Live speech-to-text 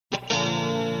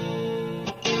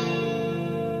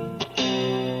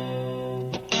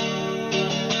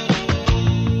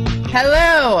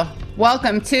Hello,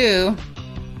 welcome to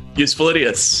Useful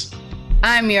Idiots.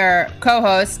 I'm your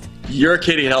co-host. You're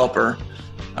Katie Halper.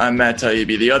 I'm Matt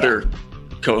Taibbi, the other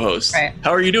co-host. Right.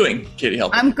 How are you doing, Katie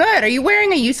Halper? I'm good. Are you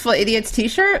wearing a Useful Idiots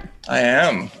t-shirt? I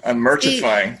am. I'm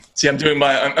merchifying. See, I'm doing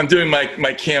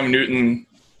my Cam Newton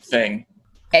thing.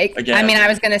 Again. I mean, I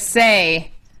was going to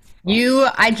say,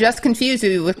 I just confused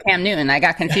you with Cam Newton. I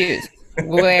got confused.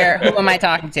 Who am I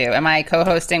talking to? Am I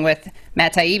co-hosting with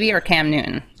Matt Taibbi or Cam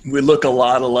Newton? We look a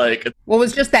lot alike. What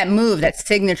was just that move, that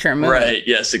signature move? Right.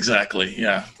 Yes, exactly.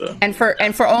 Yeah. And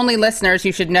for only listeners,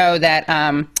 you should know that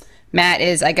Matt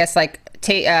is, I guess, like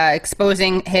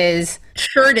exposing his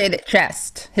shirted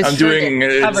chest.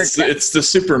 It's the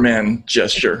Superman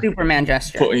gesture. Superman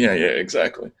gesture. Yeah,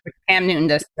 exactly. Which Cam Newton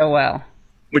does so well.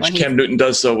 Newton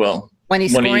does so well. When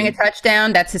he's scoring a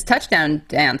touchdown, that's his touchdown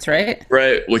dance, right?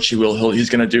 Right, which he's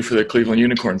going to do for the Cleveland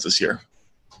Unicorns this year.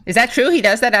 Is that true? He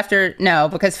does that after? No,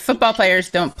 because football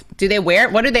players don't. Do they wear?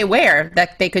 What do they wear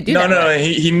that they could do? No.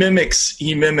 He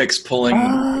mimics pulling.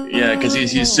 Oh. Yeah, because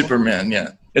he's Superman.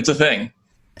 Yeah, it's a thing.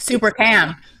 Super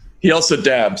Cam. He also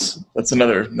dabs. That's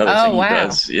another thing he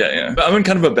does. Yeah. But I'm in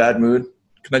kind of a bad mood.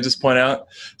 Can I just point out?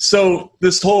 So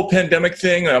this whole pandemic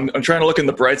thing, I'm trying to look in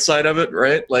the bright side of it,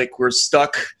 right? Like we're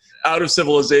stuck out of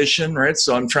civilization, right?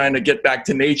 So I'm trying to get back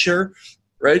to nature.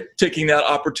 Right, taking that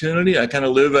opportunity. I kind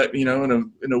of live in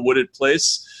a wooded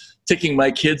place, taking my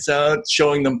kids out,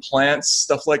 showing them plants,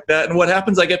 stuff like that. And what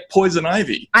happens? I get poison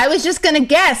ivy. I was just gonna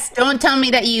guess. Don't tell me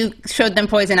that you showed them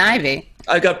poison ivy.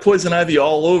 I got poison ivy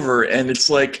all over, and it's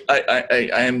like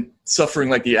I am suffering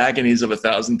like the agonies of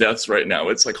 1,000 deaths right now.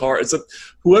 It's like hard.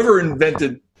 Whoever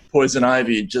invented poison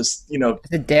ivy, just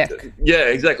the dick. Yeah,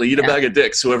 exactly. Eat a bag of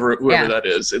dicks, whoever that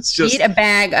is. It's just eat a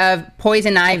bag of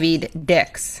poison ivied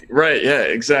dicks. Right. Yeah.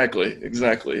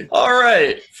 Exactly. All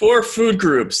right. 4 food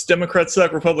groups. Democrats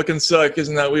suck. Republicans suck.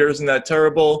 Isn't that weird? Isn't that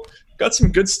terrible? Got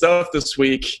some good stuff this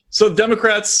week. So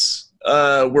Democrats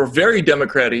were very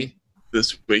Democrat-y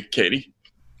this week, Katie.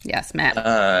 Yes, Matt.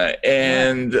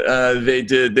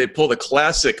 They pulled a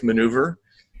classic maneuver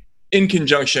in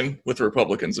conjunction with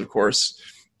Republicans, of course.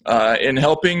 In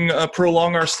helping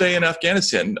prolong our stay in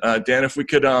Afghanistan. Dan, if we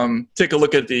could take a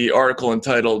look at the article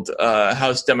entitled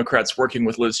House Democrats Working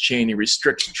with Liz Cheney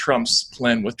Restrict Trump's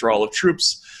Planned Withdrawal of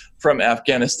Troops from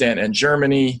Afghanistan and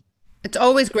Germany. It's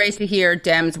always great to hear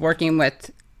Dems working with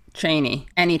Cheney,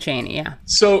 any Cheney, yeah.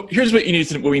 So here's what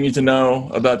we need to know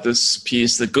about this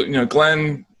piece. That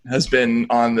Glenn has been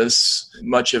on this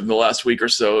much of the last week or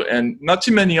so, and not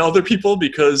too many other people,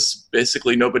 because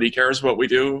basically nobody cares what we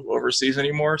do overseas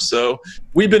anymore. So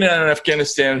we've been in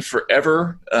Afghanistan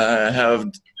forever,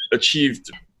 have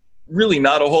achieved really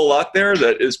not a whole lot there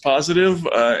that is positive,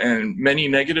 and many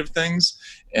negative things.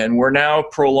 And we're now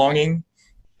prolonging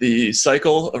the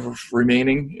cycle of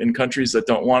remaining in countries that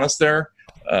don't want us there.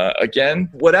 Again,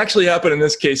 what actually happened in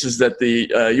this case is that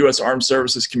the U.S. Armed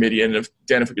Services Committee, and if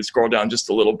we could scroll down just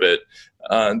a little bit,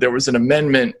 there was an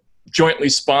amendment jointly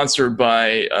sponsored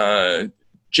by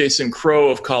Jason Crow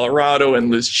of Colorado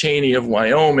and Liz Cheney of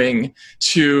Wyoming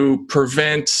to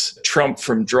prevent Trump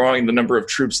from drawing the number of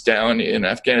troops down in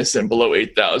Afghanistan below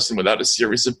 8,000 without a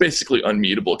series of basically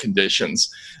unmeetable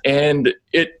conditions. And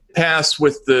it passed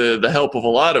with the help of a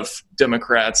lot of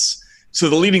Democrats. So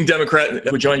the leading Democrat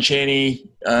who joined Cheney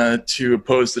to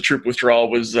oppose the troop withdrawal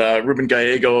was Ruben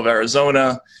Gallego of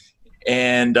Arizona.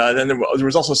 And then there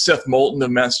was also Seth Moulton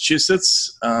of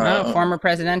Massachusetts. Former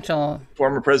presidential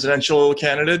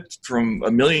candidate from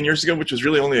a million years ago, which was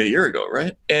really only a year ago,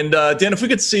 right? And Dan, if we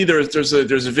could see, there's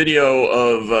a video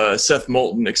of Seth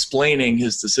Moulton explaining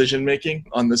his decision-making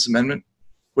on this amendment,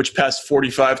 which passed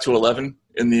 45-11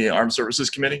 in the Armed Services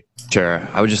Committee. Chair,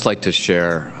 I would just like to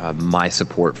share my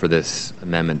support for this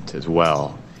amendment as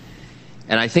well.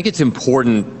 And I think it's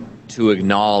important to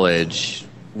acknowledge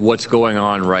what's going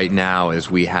on right now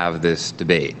as we have this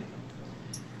debate.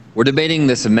 We're debating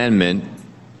this amendment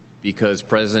because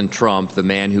President Trump, the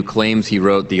man who claims he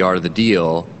wrote The Art of the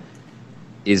Deal,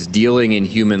 is dealing in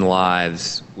human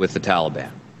lives with the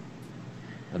Taliban.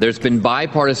 There's been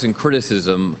bipartisan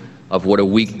criticism of what a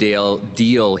weak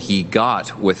deal he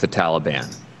got with the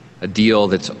Taliban, a deal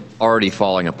that's already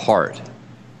falling apart.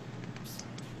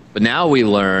 But now we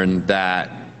learn that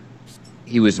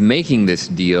he was making this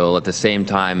deal at the same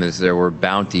time as there were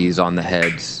bounties on the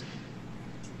heads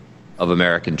of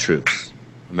American troops,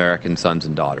 American sons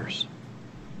and daughters.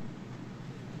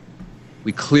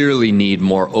 We clearly need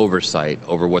more oversight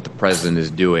over what the president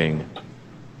is doing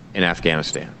in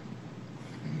Afghanistan.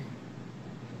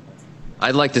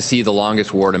 I'd like to see the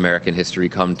longest war in American history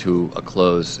come to a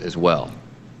close as well.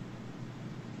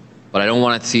 But I don't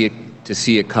want to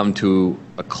see it come to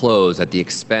a a close at the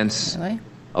expense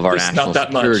of our Just national not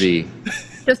that security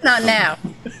Just not now.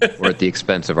 or at the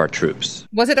expense of our troops.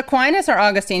 Was it Aquinas or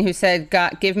Augustine who said,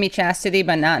 God, give me chastity,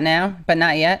 but not now, but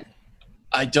not yet?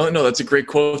 I don't know. That's a great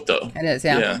quote, though. It is,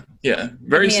 yeah. Yeah.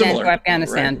 Very Give me an end similar. to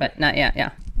Afghanistan, Right. but not yet, yeah.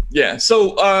 Yeah.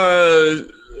 So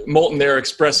Moulton there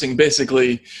expressing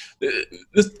basically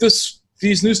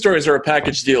these news stories are a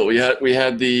package deal. We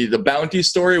had the bounty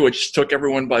story, which took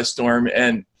everyone by storm.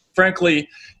 And frankly,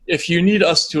 if you need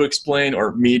us to explain,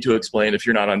 or me to explain, if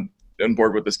you're not on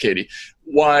board with this, Katie,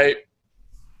 why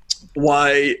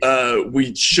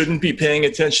we shouldn't be paying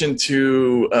attention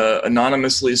to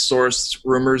anonymously sourced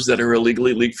rumors that are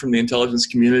illegally leaked from the intelligence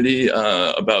community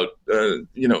about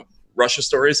Russia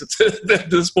stories at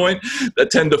this point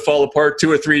that tend to fall apart 2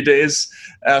 or 3 days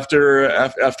after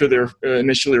they're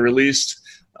initially released.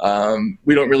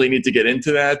 We don't really need to get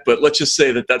into that, but let's just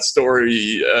say that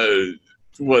story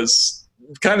was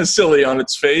kind of silly on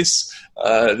its face.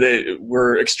 They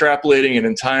were extrapolating an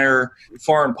entire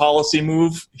foreign policy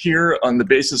move here on the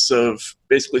basis of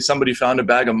basically somebody found a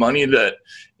bag of money that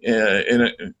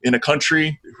in a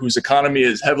country whose economy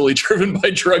is heavily driven by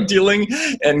drug dealing,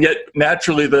 and yet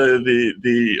naturally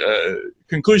the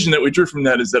conclusion that we drew from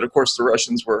that is that of course the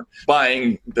Russians were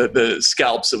buying the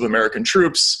scalps of American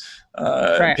troops.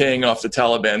 Right. Paying off the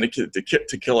Taliban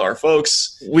to kill our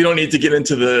folks. We don't need to get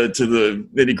into the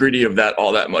nitty gritty of that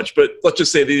all that much, but let's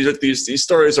just say these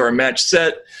stories are a match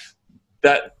set.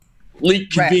 That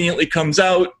leak conveniently comes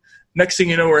out. Next thing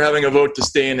you know, we're having a vote to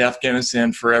stay in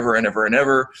Afghanistan forever and ever and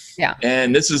ever. Yeah.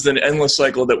 And this is an endless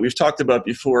cycle that we've talked about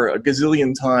before a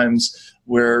gazillion times,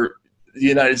 where the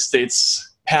United States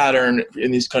pattern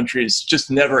in these countries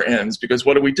just never ends. Because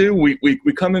what do? We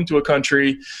come into a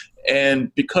country,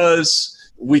 and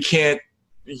because we can't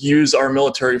use our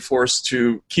military force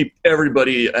to keep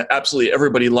absolutely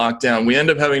everybody locked down, we end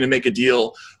up having to make a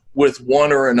deal with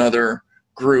one or another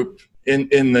group in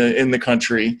the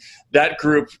country. That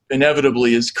group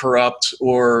inevitably is corrupt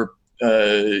or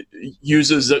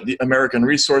uses the American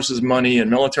resources, money,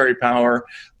 and military power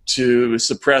to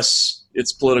suppress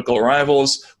its political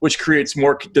rivals, which creates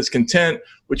more discontent,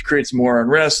 which creates more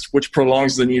unrest, which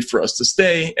prolongs the need for us to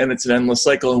stay. And it's an endless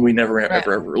cycle, and we never,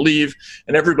 ever leave.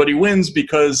 And everybody wins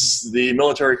because the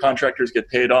military contractors get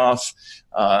paid off.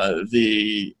 And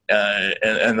the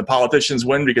politicians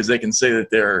win because they can say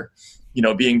that they're,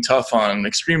 being tough on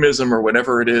extremism or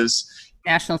whatever it is.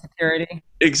 National security.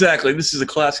 Exactly. This is a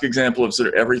classic example of sort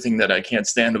of everything that I can't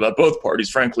stand about both parties,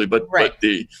 frankly, but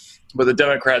the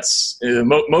Democrats,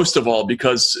 most of all,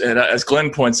 because, and as Glenn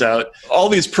points out, all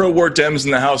these pro-war Dems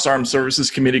in the House Armed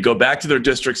Services Committee go back to their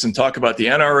districts and talk about the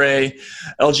NRA,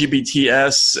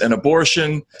 LGBTs, and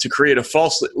abortion to create a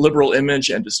false liberal image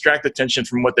and distract attention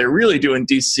from what they really do in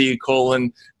D.C.,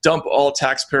 dump all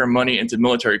taxpayer money into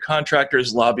military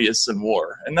contractors, lobbyists, and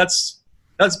war. And that's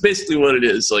basically what it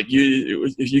is. Like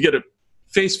if you get a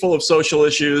face full of social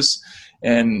issues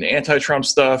and anti-Trump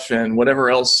stuff and whatever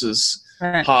else is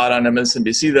hot on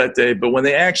MSNBC that day, but when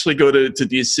they actually go to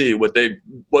DC,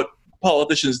 what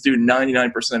politicians do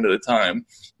 99% of the time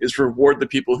is reward the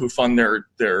people who fund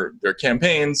their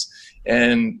campaigns,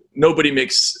 and nobody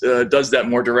does that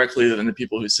more directly than the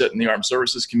people who sit in the Armed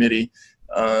Services Committee.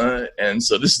 And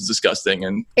so this is disgusting.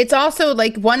 And it's also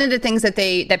like one of the things that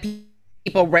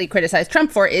people really criticize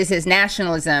Trump for is his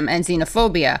nationalism and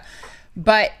xenophobia,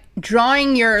 but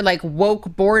drawing your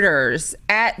woke borders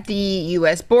at the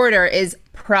U.S. border is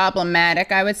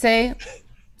problematic, I would say.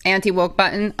 Anti-woke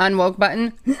button, unwoke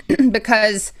button,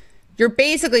 because you're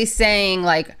basically saying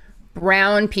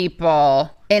brown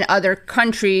people in other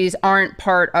countries aren't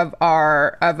part of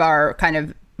our kind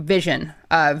of vision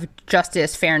of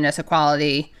justice, fairness,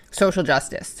 equality, social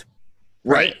justice.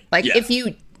 Right. If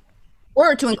you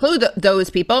were to include those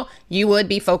people, you would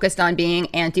be focused on being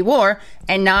anti-war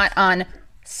and not on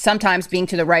sometimes being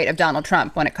to the right of Donald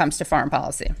Trump when it comes to foreign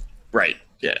policy. Right.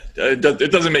 Yeah. It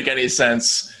doesn't make any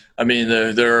sense. I mean,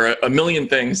 there are a million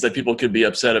things that people could be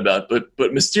upset about,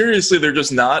 but mysteriously they're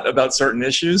just not about certain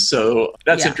issues. So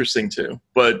that's interesting too.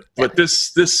 But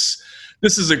this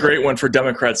is a great one for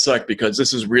Democrats suck, because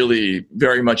this is really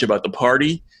very much about the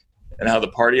party and how the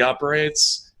party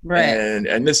operates. Right.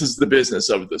 And this is the business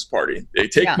of this party. They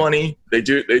take money. They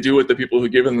do what the people who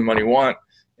give them the money want.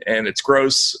 And it's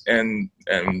gross, and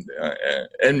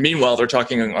meanwhile they're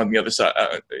talking on the other side,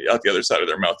 out the other side of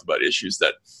their mouth about issues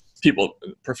that people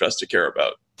profess to care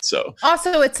about. So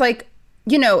also, it's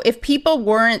if people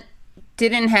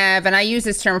didn't have, and I use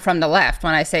this term from the left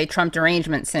when I say Trump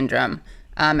derangement syndrome,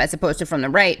 as opposed to from the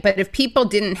right. But if people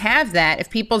didn't have that, if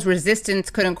people's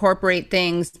resistance could incorporate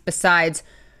things besides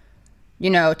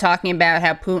talking about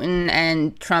how Putin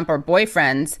and Trump are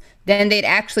boyfriends, then they'd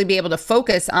actually be able to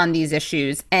focus on these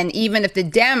issues. And even if the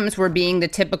Dems were being the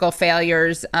typical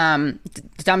failures,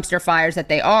 dumpster fires that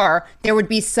they are, there would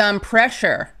be some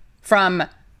pressure from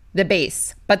the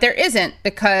base. But there isn't,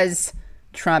 because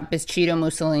Trump is Cheeto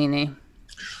Mussolini.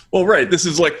 Well, right. This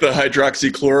is like the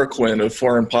hydroxychloroquine of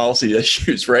foreign policy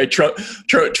issues, right? Trump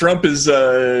is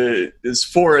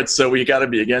for it, so we got to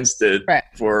be against it, right,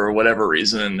 for whatever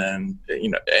reason. And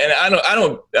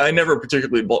I never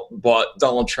particularly bought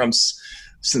Donald Trump's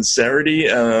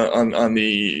sincerity on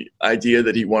the idea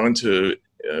that he wanted to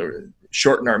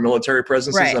shorten our military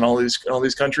presences, right, in all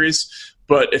these countries.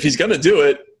 But if he's going to do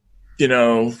it,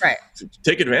 right,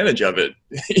 take advantage of it,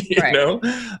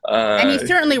 and he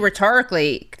certainly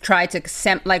rhetorically tried to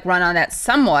run on that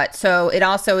somewhat. So it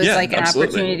also is an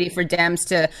opportunity for Dems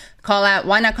to call out.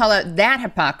 Why not call out that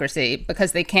hypocrisy?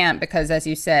 Because they can't, because as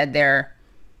you said, they're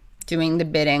doing the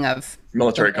bidding of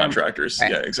military contractors.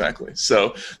 Right. Yeah, exactly.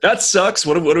 So that sucks.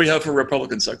 What do we have for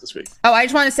Republican suck this week? Oh, I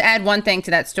just wanted to add one thing to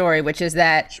that story, which is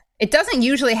that it doesn't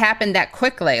usually happen that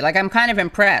quickly. Like, I'm kind of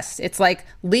impressed. It's like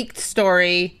leaked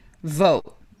story,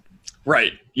 vote.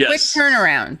 Right. Yes. Quick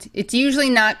turnaround. It's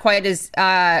usually not quite as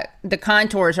the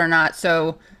contours are not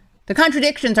so, the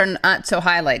contradictions are not so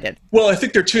highlighted. Well, I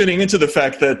think they're tuning into the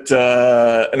fact that,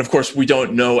 and of course we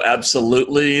don't know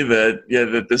absolutely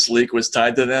that this leak was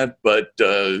tied to that, but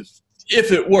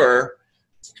if it were,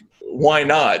 why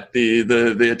not?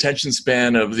 The attention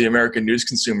span of the American news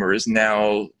consumer is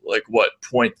now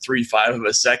 0.35 of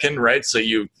a second, right? So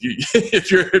you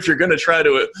if you're going to try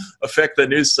to affect the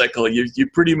news cycle, you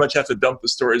pretty much have to dump the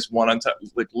stories one on top,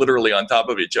 literally on top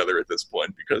of each other at this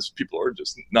point, because people are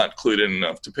just not clued in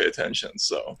enough to pay attention.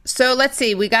 So let's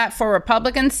see. We got for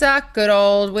Republican suck. We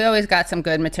always got some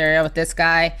good material with this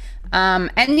guy.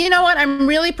 And you know what? I'm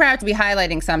really proud to be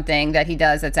highlighting something that he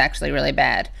does that's actually really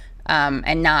bad,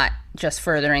 and not just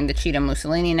furthering the Cheeto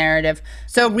Mussolini narrative.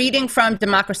 So reading from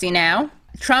Democracy Now!,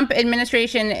 Trump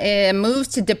administration moves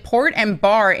to deport and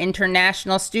bar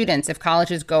international students if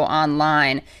colleges go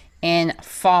online in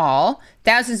fall.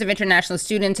 Thousands of international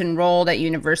students enrolled at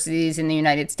universities in the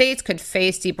United States could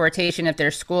face deportation if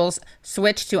their schools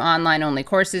switch to online-only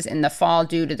courses in the fall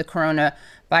due to the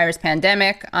coronavirus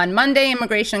pandemic. On Monday,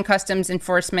 Immigration and Customs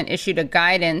Enforcement issued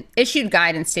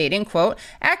guidance stating, quote,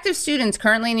 active students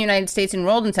currently in the United States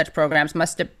enrolled in such programs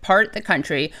must depart the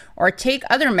country or take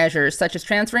other measures such as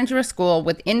transferring to a school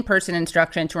with in-person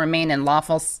instruction to remain in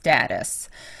lawful status.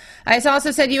 ICE also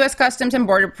said U.S. Customs and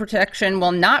Border Protection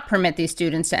will not permit these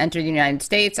students to enter the United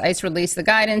States. ICE released the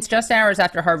guidance just hours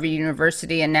after Harvard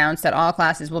University announced that all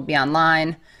classes will be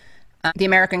online. The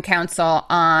American Council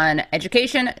on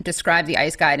Education described the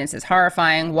ICE guidance as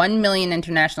horrifying. 1 million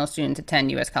international students attend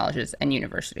U.S. colleges and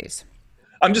universities.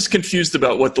 I'm just confused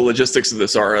about what the logistics of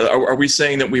this are. Are we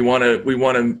saying that we want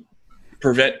to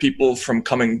prevent people from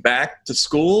coming back to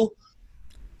school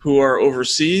who are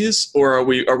overseas, or are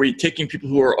we taking people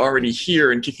who are already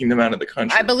here and kicking them out of the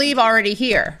country? I believe already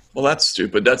here. Well, that's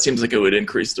stupid. That seems like it would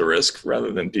increase the risk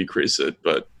rather than decrease it.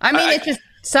 But it just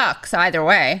sucks either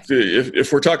way.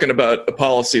 If we're talking about a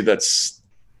policy that's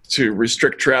to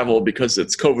restrict travel because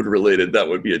it's COVID related, that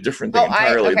would be a different thing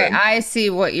entirely. I see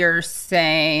what you're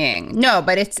saying. No,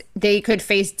 but they could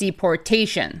face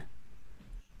deportation.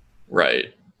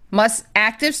 Right.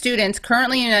 Active students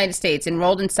currently in the United States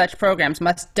enrolled in such programs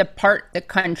must depart the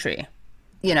country.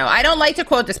 I don't like to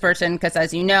quote this person because,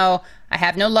 as you know, I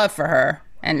have no love for her.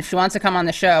 And if she wants to come on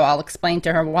the show, I'll explain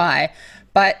to her why.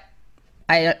 But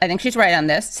I think she's right on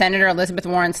this. Senator Elizabeth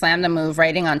Warren slammed the move,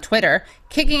 writing on Twitter,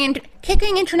 kicking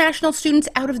international students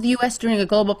out of the U.S. during a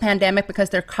global pandemic because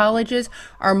their colleges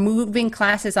are moving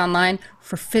classes online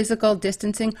for physical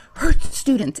distancing hurts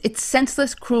students. It's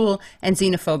senseless, cruel, and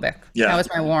xenophobic. Yeah. That was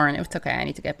my Warren. It was okay. I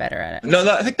need to get better at it. No,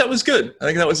 I think that was good. I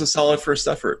think that was a solid first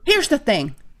effort. Here's the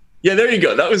thing. Yeah, there you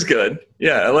go. That was good.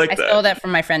 Yeah, I like that. I stole that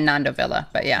from my friend Nando Villa,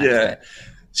 but yeah. Yeah.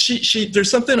 She there's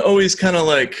something always kind of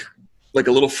like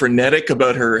a little frenetic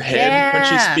about her head when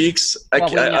she speaks.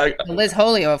 Liz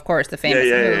Holio, of course, the famous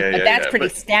move. But that's pretty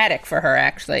static for her,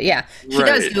 actually. Yeah. She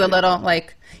does do a little,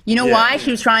 why?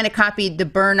 She was trying to copy the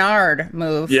Bernard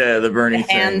move. Yeah, the Bernie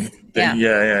thing. Yeah.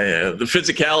 The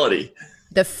physicality.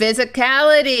 The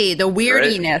physicality, the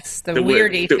weirdiness, right? the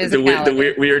weirdy physicality.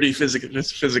 The weirdy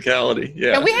physicality,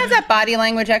 yeah. Can we have that body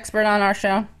language expert on our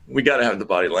show? We got to have the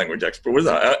body language expert.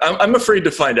 I'm afraid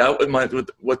to find out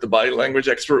what the body language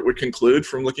expert would conclude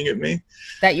from looking at me.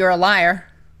 That you're a liar.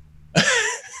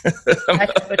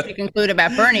 That's what you conclude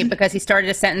about Bernie, because he started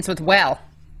a sentence with "well"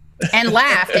 and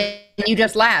laughed, and you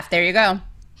just laughed. There you go.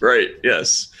 Right.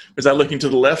 Yes. Was I looking to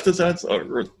the left? Is that?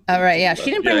 All right. Yeah. She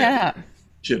didn't bring that up.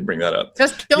 She didn't bring that up.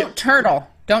 Just don't turtle.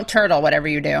 Don't turtle whatever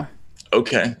you do.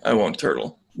 Okay. I won't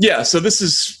turtle. Yeah. So this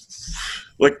is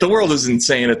like the world is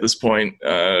insane at this point.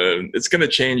 It's going to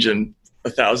change in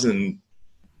 1,000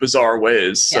 bizarre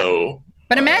ways. Yeah. So.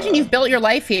 But imagine you've built your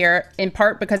life here in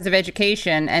part because of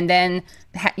education, and then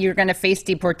you're going to face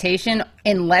deportation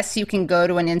unless you can go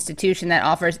to an institution that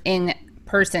offers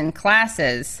in-person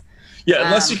classes. Yeah,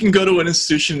 unless you can go to an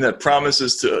institution that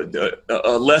promises to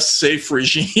a less safe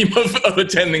regime of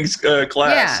attending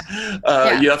class.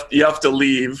 Yeah. You have to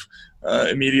leave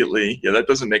immediately. Yeah, that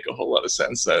doesn't make a whole lot of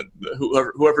sense. That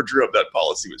whoever drew up that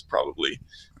policy was probably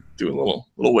doing a little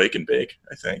wake and bake,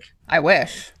 I think. I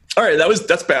wish. All right,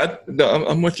 that's bad. No,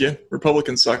 I'm with you.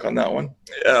 Republicans suck on that one.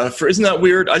 Isn't that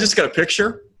weird? I just got a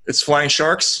picture. It's flying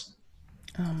sharks.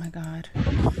 Oh my God.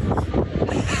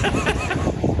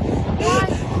 What?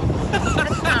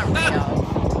 That's not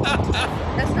real.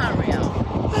 That's not real.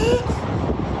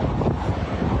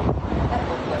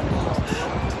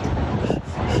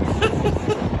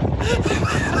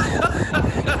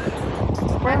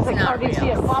 That's not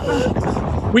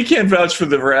real. We can't vouch for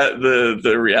the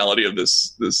reality of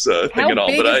this thing at all.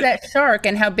 How big is that shark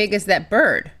and how big is that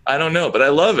bird? I don't know, but I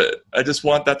love it. I just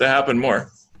want that to happen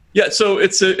more. Yeah, so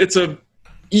it's a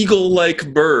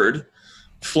eagle-like bird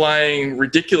flying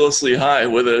ridiculously high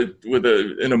with an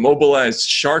immobilized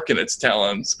shark in its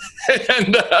talons,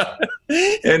 and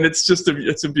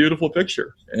it's a beautiful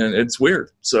picture, and it's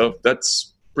weird. So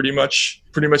that's pretty much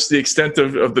the extent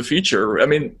of the feature. I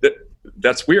mean,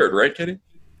 that's weird, right, Katie?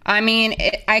 I mean,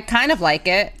 I kind of like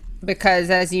it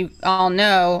because, as you all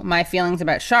know, my feelings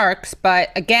about sharks. But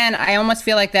again, I almost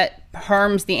feel like that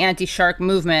harms the anti-shark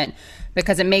movement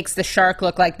because it makes the shark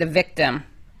look like the victim.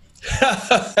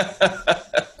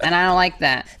 And I don't like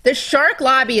that. The shark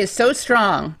lobby is so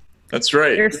strong. That's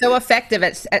right. They're so effective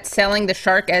at selling the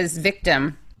shark as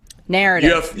victim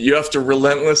narrative. You have to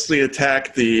relentlessly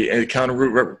attack the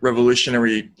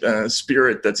counter-revolutionary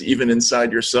spirit that's even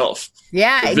inside yourself.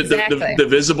 Yeah, exactly. The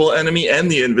visible enemy and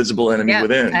the invisible enemy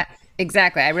within.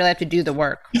 Exactly. I really have to do the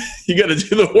work. You got to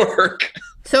do the work.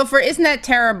 So for Isn't That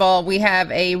Terrible, we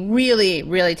have a really,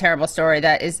 really terrible story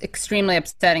that is extremely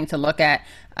upsetting to look at.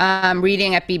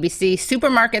 Reading at BBC,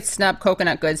 supermarkets snub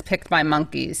coconut goods picked by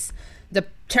monkeys. The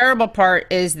terrible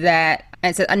part is that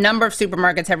a number of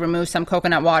supermarkets have removed some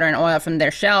coconut water and oil from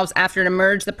their shelves after it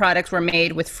emerged the products were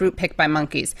made with fruit picked by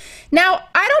monkeys. Now,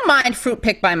 I don't mind fruit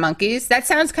picked by monkeys. That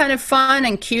sounds kind of fun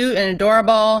and cute and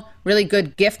adorable, really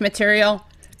good gift material.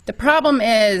 The problem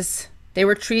is they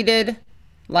were treated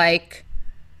like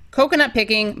coconut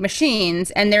picking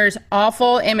machines, and there's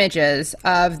awful images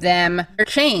of them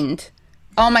chained.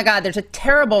 Oh my God, there's a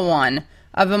terrible one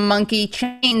of a monkey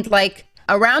chained like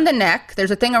around the neck.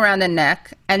 There's a thing around the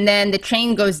neck, and then the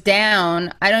chain goes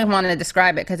down. I don't even want to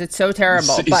describe it because it's so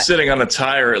terrible. He's sitting on a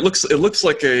tire. It looks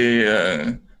like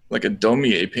a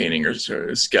Daumier painting or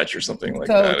a sketch or something like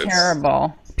that. So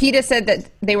terrible. PETA said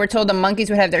that they were told the monkeys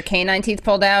would have their canine teeth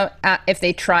pulled out if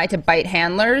they tried to bite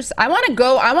handlers. I want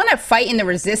to fight in the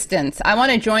resistance. I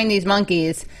want to join these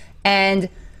monkeys, and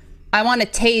I want to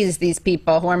tase these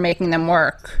people who are making them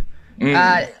work.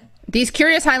 These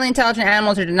curious, highly intelligent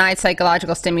animals are denied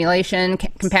psychological stimulation,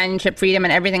 companionship, freedom,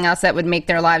 and everything else that would make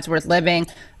their lives worth living.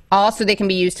 Also, they can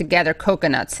be used to gather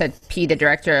coconuts, said PETA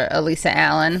Director Elisa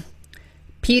Allen.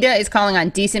 PETA is calling on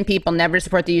decent people never to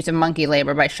support the use of monkey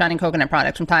labor by shunning coconut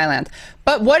products from Thailand.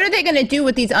 But what are they going to do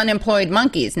with these unemployed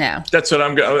monkeys now? That's what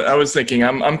I was thinking.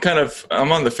 I'm on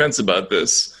the fence about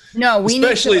this. No,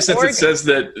 especially since it says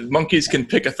that monkeys can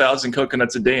pick 1,000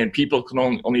 coconuts a day and people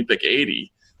can only pick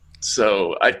 80.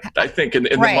 So I think in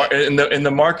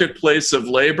the marketplace of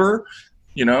labor,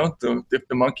 if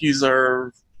the monkeys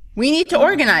are, we need to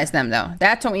organize them though.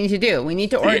 That's what we need to do. We need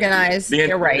to organize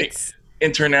their rights.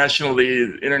 International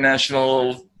League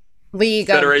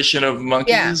Federation of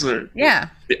Monkeys, or the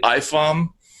IFOM.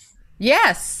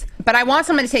 Yes, but I want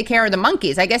someone to take care of the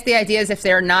monkeys. I guess the idea is if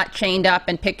they're not chained up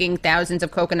and picking thousands of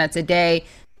coconuts a day,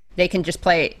 they can just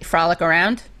frolic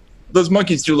around. Those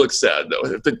monkeys do look sad,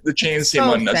 though. The chains seem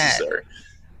unnecessary.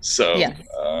 Sad.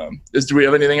 So, do we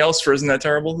have anything else for Isn't That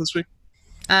Terrible this week?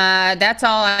 That's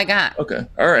all I got. Okay.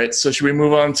 All right. So should we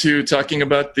move on to talking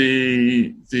about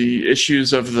the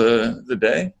issues of the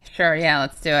day? Sure. Yeah,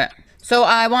 let's do it. So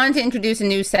I wanted to introduce a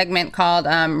new segment called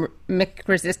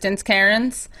McResistance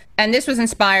Karens. And this was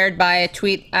inspired by a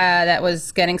tweet that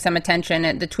was getting some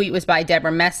attention. The tweet was by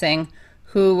Deborah Messing,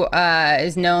 who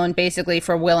is known basically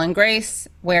for Will and Grace,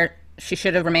 where she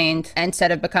should have remained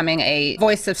instead of becoming a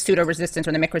voice of pseudo resistance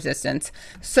or the Mick resistance.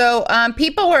 So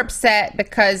people were upset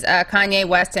because Kanye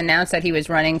West announced that he was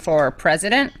running for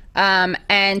president.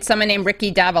 And someone named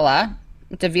Ricky Davila,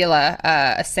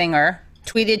 a singer,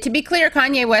 tweeted, "To be clear,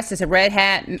 Kanye West is a red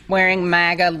hat wearing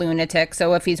MAGA lunatic.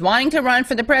 So if he's wanting to run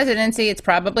for the presidency, it's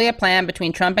probably a plan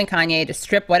between Trump and Kanye to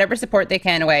strip whatever support they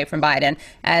can away from Biden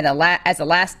as a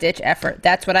last-ditch effort.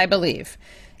 That's what I believe."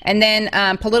 And then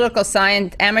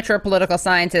amateur political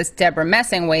scientist Deborah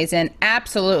Messing weighs in.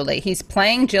 Absolutely. He's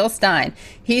playing Jill Stein.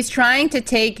 He's trying to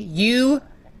take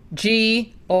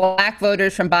black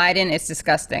voters from Biden. It's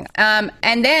disgusting.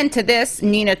 And then to this,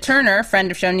 Nina Turner,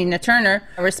 friend of show Nina Turner,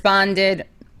 responded,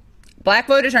 "Black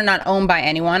voters are not owned by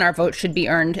anyone. Our vote should be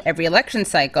earned every election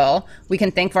cycle. We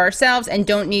can think for ourselves and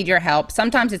don't need your help.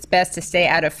 Sometimes it's best to stay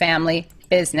out of family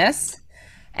business."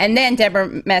 And then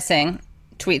Deborah Messing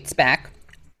tweets back,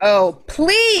 "Oh,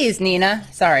 please, Nina."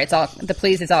 Sorry, the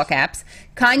please is all caps.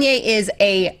 "Kanye is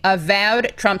a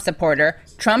avowed Trump supporter.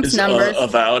 Trump's numbers..."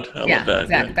 Avowed? I love that.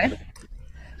 Exactly.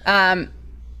 Yeah.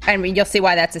 And you'll see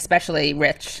why that's especially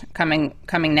rich coming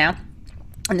now.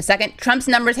 In a second, Trump's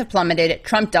numbers have plummeted.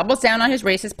 Trump doubles down on his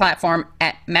racist platform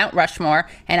at Mount Rushmore,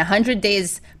 and 100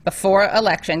 days before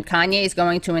election, Kanye is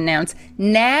going to announce,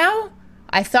 "Now,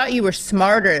 I thought you were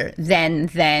smarter than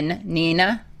then,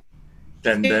 Nina."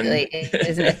 Then.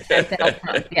 Isn't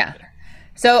it? Yeah.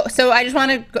 So I just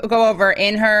want to go over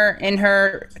in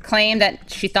her claim that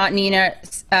she thought Nina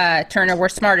Turner were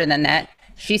smarter than that.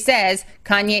 She says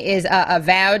Kanye is a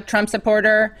avowed Trump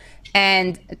supporter,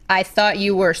 and I thought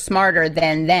you were smarter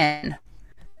than then.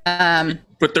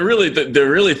 But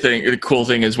the cool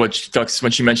thing is what she talks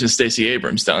when she mentions Stacey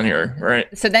Abrams down here, right?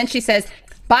 So then she says,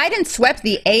 "Biden swept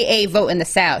the AA vote in the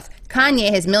South.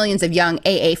 Kanye has millions of young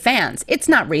AA fans. It's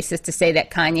not racist to say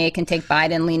that Kanye can take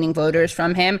Biden-leaning voters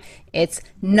from him. It's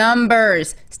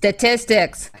numbers,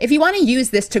 statistics. If you want to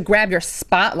use this to grab your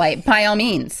spotlight, by all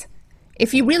means.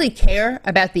 If you really care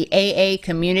about the AA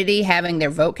community having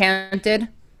their vote counted,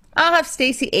 I'll have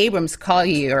Stacey Abrams call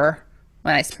you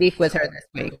when I speak with her this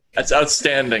week." That's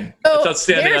outstanding. That's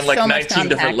outstanding on like 19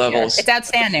 different levels. It's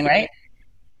outstanding, right?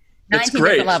 It's 19 great.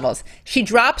 different levels. She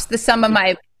drops some of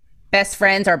my best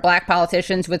friends are black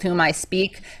politicians with whom I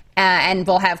speak, and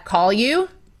will have call you.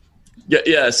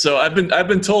 Yeah. So I've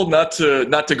been told not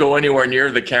to go anywhere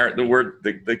near the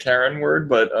Karen word,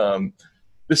 but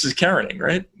this is Karening,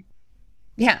 right?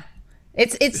 Yeah,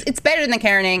 it's better than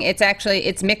Karening. It's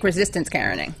Mick resistance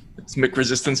Karening. It's Mick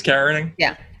resistance Karening.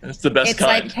 Yeah, it's the best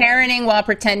kind. It's like Karening while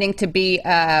pretending to be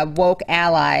a woke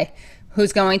ally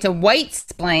who's going to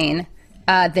white-splain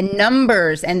the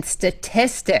numbers and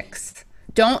statistics.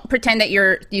 Don't pretend that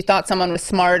you thought someone was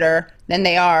smarter than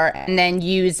they are, and then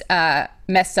use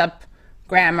messed up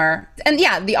grammar. And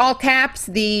yeah, the all caps,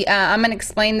 I'm going to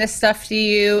explain this stuff to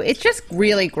you. It's just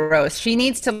really gross. She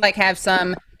needs to have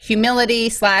some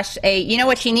humility / you know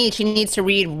what she needs? She needs to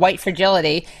read White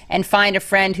Fragility and find a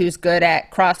friend who's good at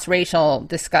cross-racial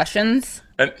discussions.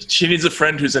 And she needs a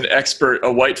friend who's an expert,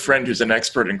 a white friend who's an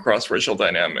expert in cross-racial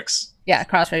dynamics. Yeah,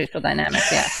 cross-racial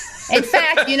dynamics, yeah. In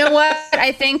fact, you know what?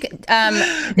 I think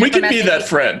we can be that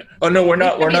friend. Oh no, we're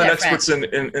not experts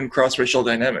in cross-racial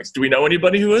dynamics. Do we know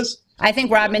anybody who is? I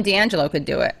think Robin DiAngelo could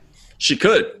do it. She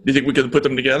could. Do you think we could put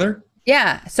them together?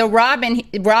 Yeah. So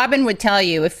Robin would tell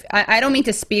you, if I don't mean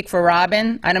to speak for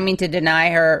Robin, I don't mean to deny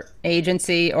her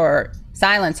agency or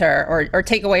silence her or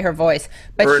take away her voice,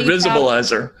 but or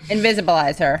invisibilize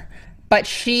her. But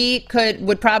she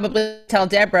would probably tell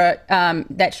Deborah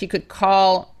that she could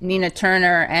call Nina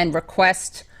Turner and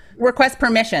request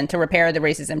permission to repair the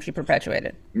racism she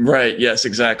perpetuated. Right. Yes.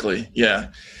 Exactly. Yeah.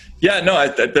 Yeah. No.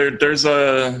 There's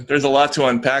a lot to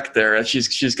unpack there.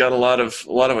 She's got a lot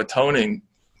of atoning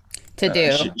to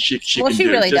do. She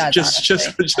really does.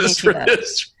 Just for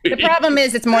this. The problem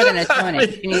is, it's more than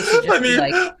atoning. She needs to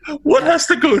just what has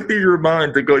to go through your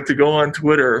mind to go on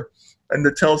Twitter and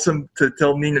to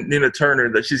tell Nina Turner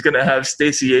that she's going to have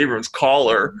Stacey Abrams call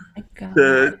her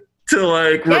to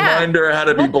remind her how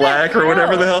to be black or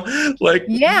whatever the hell.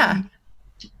 Yeah,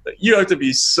 you have to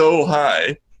be so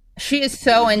high. She is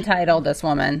so entitled, this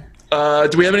woman. Do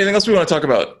we have anything else we want to talk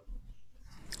about?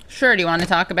 Sure. Do you want to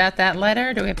talk about that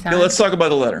letter? Do we have time? Yeah, let's talk about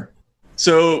the letter.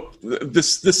 So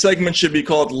this segment should be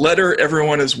called "Letter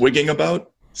Everyone is Wigging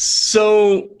About."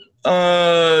 So,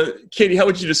 Katie, how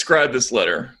would you describe this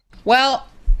letter? Well,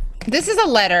 this is a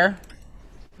letter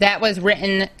that was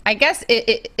written, I guess,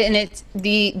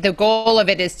 the goal of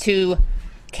it is to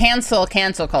cancel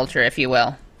culture, if you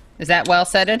will. Is that well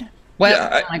said? Well,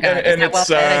 yeah, oh my God, is that well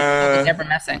said? Deborah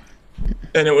Messing.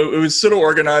 And it was sort of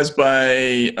organized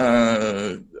by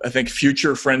I think,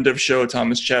 future friend of show,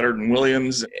 Thomas Chatterton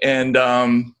Williams, and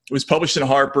it was published in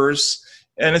Harper's,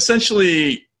 and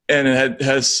essentially, and it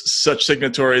has such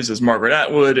signatories as Margaret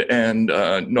Atwood and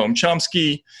Noam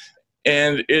Chomsky,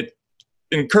 and it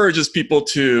encourages people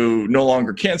to no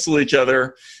longer cancel each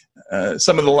other.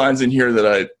 Some of the lines in here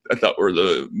that I thought were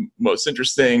the most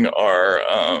interesting are,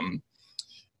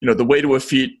 the way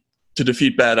to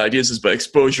defeat bad ideas is by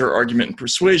exposure, argument, and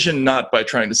persuasion, not by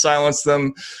trying to silence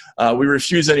them. We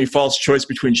refuse any false choice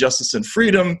between justice and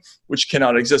freedom, which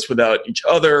cannot exist without each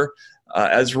other.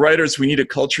 As writers, we need a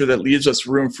culture that leaves us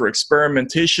room for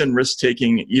experimentation,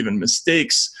 risk-taking, even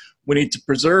mistakes. We need to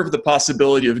preserve the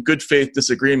possibility of good faith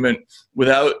disagreement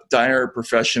without dire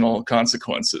professional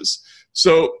consequences.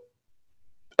 So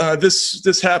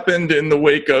this happened in the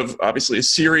wake of, obviously, a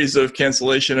series of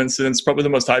cancellation incidents. Probably the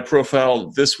most high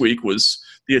profile this week was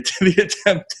the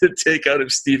attempt to take out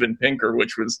of Steven Pinker,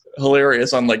 which was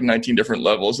hilarious on like 19 different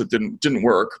levels. It didn't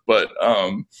work, but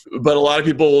a lot of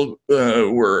people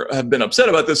have been upset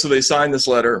about this, so they signed this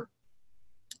letter,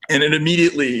 and it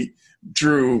immediately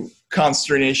drew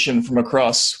consternation from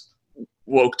across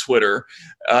woke Twitter,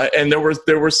 and there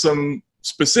were some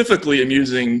specifically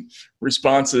amusing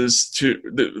responses to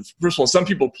first of all, some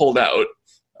people pulled out.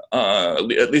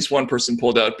 At least one person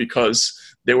pulled out because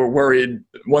they were worried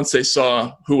once they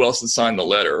saw who else had signed the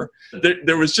letter.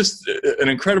 There was just an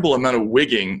incredible amount of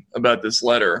wigging about this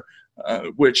letter,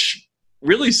 which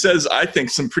really says, I think,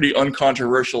 some pretty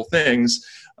uncontroversial things,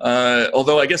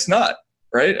 although I guess not.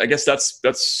 Right? I guess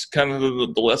that's kind of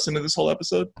the lesson of this whole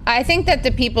episode. I think that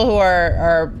the people who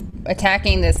are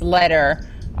attacking this letter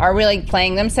are really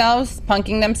playing themselves,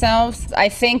 punking themselves. I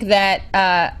think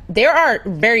that there are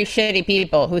very shitty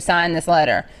people who signed this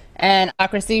letter, and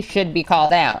autocracy should be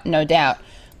called out, no doubt.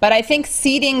 But I think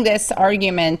seeding this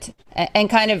argument and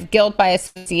kind of guilt by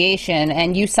association,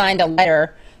 and you signed a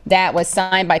letter that was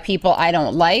signed by people I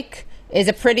don't like, is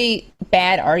a pretty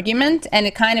bad argument, and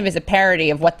it kind of is a parody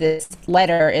of what this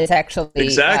letter is actually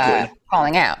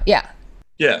calling out. Yeah.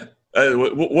 Yeah.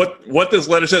 What this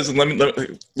letter says,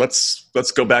 and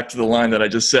let's go back to the line that I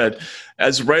just said.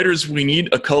 As writers, we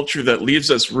need a culture that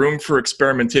leaves us room for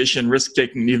experimentation,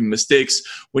 risk-taking, and even mistakes.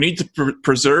 We need to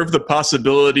preserve the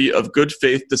possibility of good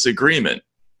faith disagreement.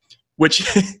 Which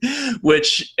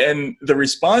and the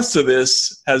response to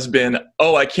this has been,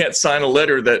 oh, I can't sign a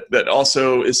letter that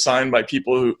also is signed by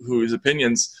people whose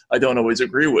opinions I don't always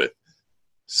agree with.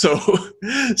 So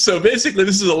basically,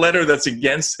 this is a letter that's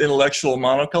against intellectual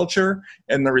monoculture,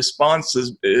 and the response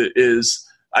is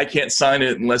I can't sign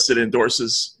it unless it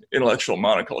endorses intellectual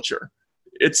monoculture.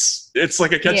 It's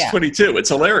like a catch-22. It's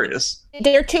hilarious.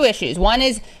 There are two issues. One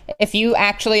is if you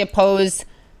actually oppose,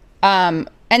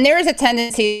 and there is a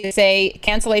tendency to say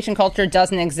cancellation culture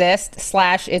doesn't exist /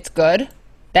 it's good.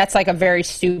 That's like a very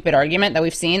stupid argument that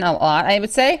we've seen a lot, I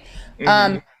would say.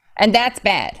 Mm-hmm. And that's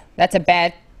bad. That's a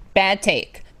bad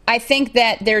take. I think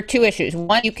that there are two issues.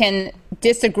 One, you can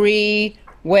disagree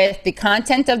with the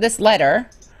content of this letter,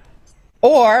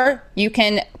 or you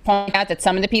can point out that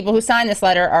some of the people who signed this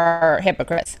letter are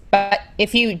hypocrites. But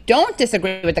if you don't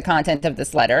disagree with the content of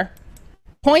this letter,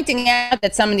 pointing out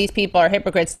that some of these people are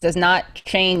hypocrites does not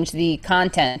change the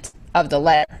content of the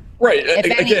letter. Right.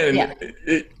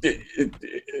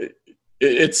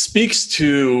 It speaks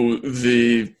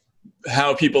to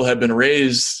how people have been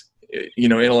raised,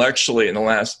 intellectually in the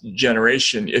last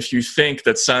generation. If you think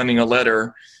that signing a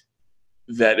letter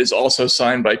that is also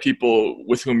signed by people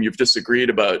with whom you've disagreed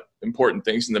about important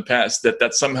things in the past,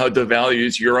 that somehow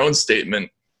devalues your own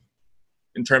statement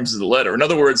in terms of the letter. In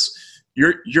other words,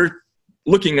 you're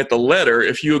looking at the letter.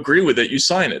 If you agree with it, you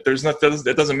sign it.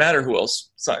 It doesn't matter who else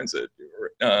signs it.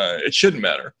 It shouldn't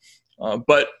matter.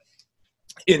 But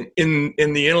in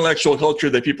the intellectual culture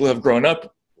that people have grown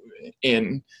up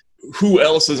in, who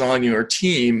else is on your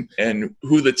team and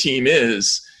who the team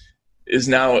is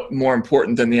now more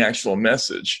important than the actual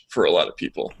message for a lot of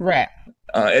people. Right.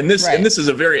 And this is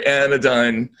a very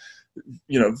anodyne,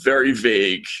 very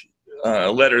vague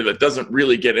letter that doesn't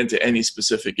really get into any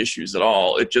specific issues at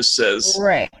all. It just says,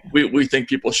 we think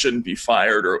people shouldn't be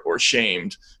fired or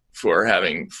shamed for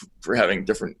having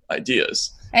different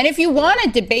ideas. And if you want to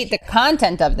debate the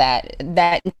content of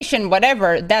that nation,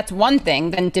 whatever, that's one thing,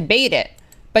 then debate it.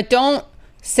 But don't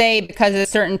say because a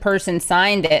certain person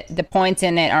signed it, the points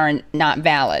in it are not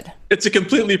valid. It's a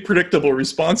completely predictable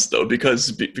response, though,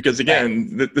 because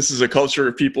again, this is a culture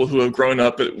of people who have grown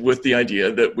up with the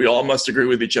idea that we all must agree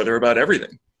with each other about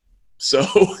everything. So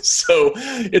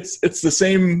it's the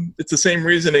same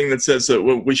reasoning that says that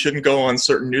we shouldn't go on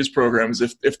certain news programs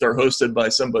if they're hosted by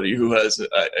somebody who has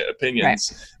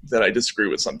opinions that I disagree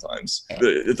with sometimes.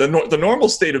 The normal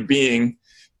state of being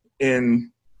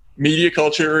in media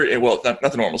culture, well, not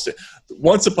the normal state.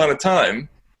 Once upon a time,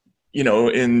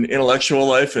 in intellectual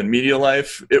life and media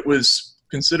life, it was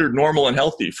considered normal and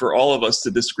healthy for all of us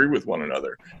to disagree with one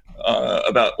another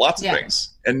about lots of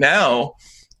things. And now,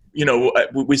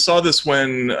 we saw this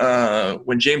when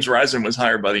James Risen was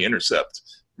hired by The Intercept.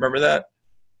 Remember that?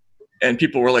 And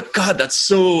people were like, God, that's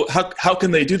so, how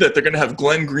can they do that? They're going to have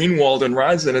Glenn Greenwald and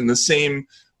Risen in the same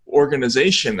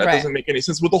organization. That doesn't make any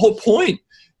sense. Well, the whole point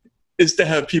is to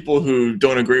have people who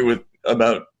don't agree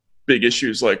about big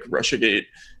issues like Russiagate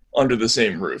under the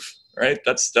same roof, right?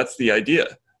 That's the idea,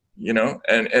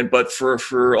 but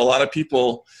for a lot of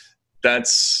people,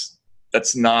 that's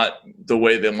not the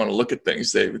way they want to look at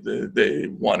things. They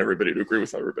want everybody to agree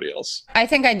with everybody else. I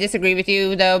think I disagree with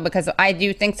you, though, because I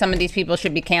do think some of these people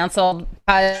should be canceled.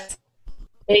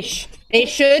 They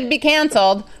should be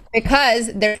canceled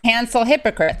because they're cancel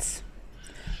hypocrites,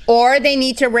 or they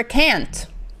need to recant.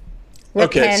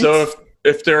 Okay, so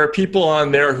if there are people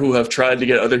on there who have tried to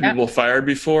get other people fired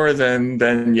before,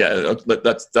 then yeah,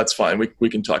 that's fine. We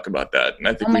can talk about that, and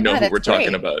I think we know who we're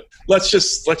talking about. Let's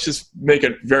just make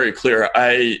it very clear.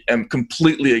 I am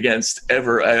completely against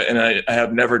I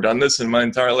have never done this in my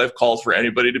entire life. Called for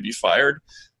anybody to be fired.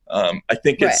 I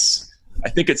think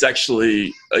it's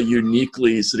actually a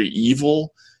uniquely sort of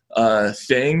evil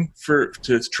thing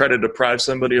to try to deprive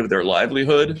somebody of their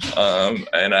livelihood,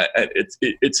 and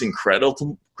it's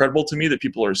incredible to me that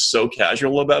people are so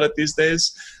casual about it these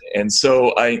days, and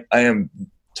so I am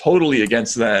totally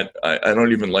against that. I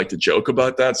don't even like to joke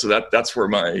about that, so that's where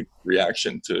my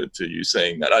reaction to you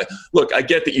saying that. I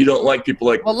get that you don't like people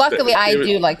like. Well, luckily I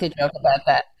do like to joke about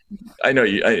that. I know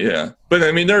you, yeah. But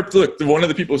I mean, one of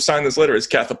the people who signed this letter is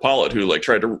Katha Pollitt, who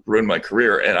tried to ruin my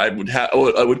career, and I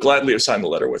would gladly have signed the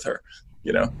letter with her.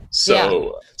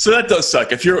 So that does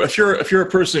suck. If you're a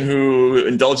person who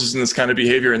indulges in this kind of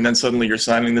behavior, and then suddenly you're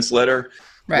signing this letter,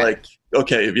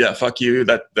 okay, yeah, fuck you.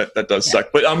 That does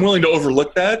suck. But I'm willing to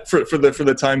overlook that for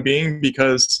the time being,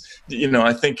 because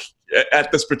I think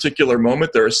at this particular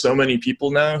moment there are so many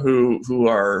people now who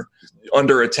are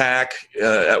under attack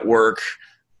at work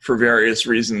for various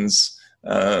reasons,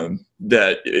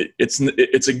 that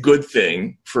it's a good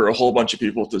thing for a whole bunch of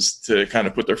people to kind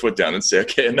of put their foot down and say,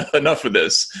 okay, enough of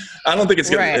this. I don't think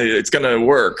it's gonna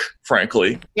work,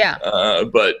 frankly. Yeah.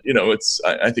 But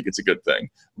I think it's a good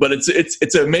thing. But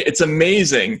it's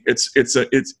amazing.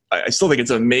 I still think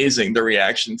it's amazing, the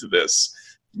reaction to this.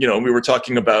 We were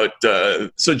talking about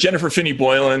so Jennifer Finney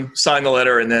Boylan signed the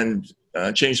letter and then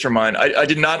changed her mind. I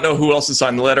did not know who else had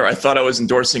signed the letter. I thought I was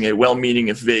endorsing a well-meaning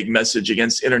if vague message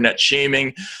against internet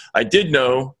shaming. I did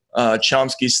know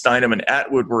Chomsky, Steinem, and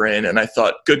Atwood were in, and I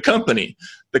thought, good company.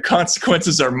 The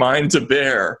consequences are mine to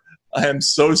bear. I am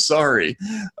so sorry.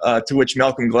 To which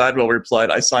Malcolm Gladwell replied,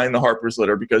 I signed the Harper's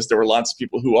letter because there were lots of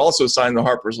people who also signed the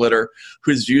Harper's letter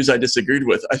whose views I disagreed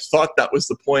with. I thought that was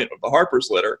the point of the Harper's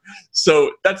letter.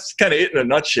 So that's kind of it in a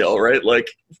nutshell, right?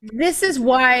 This is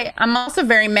why I'm also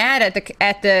very mad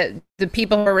at the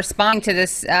people who are responding to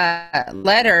this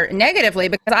letter negatively,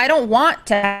 because I don't want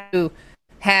to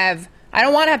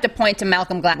have to point to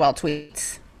Malcolm Gladwell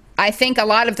tweets. I think a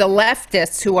lot of the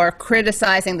leftists who are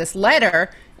criticizing this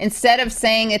letter, instead of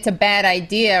saying it's a bad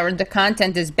idea or the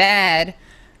content is bad,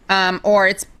 or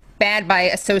it's bad by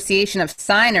association of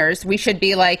signers, we should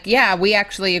be like, yeah, we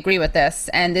actually agree with this.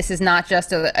 And this is not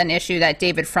just an issue that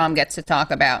David Frum gets to talk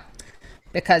about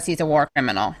because he's a war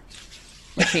criminal,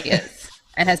 which he is,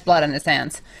 and has blood on his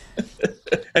hands.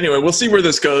 Anyway, we'll see where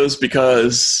this goes,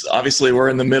 because obviously we're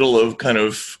in the middle of kind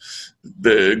of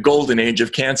the golden age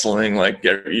of canceling.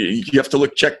 You have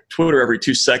to check Twitter every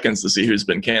 2 seconds to see who's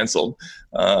been canceled.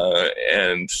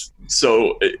 And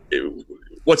so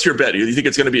what's your bet? Do you think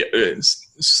it's going to be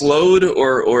slowed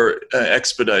or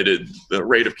expedited, the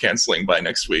rate of canceling, by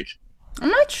next week? I'm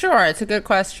not sure. It's a good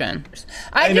question.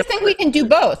 I just think we can do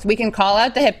both. We can call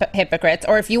out the hypocrites,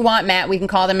 or if you want, Matt, we can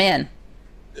call them in.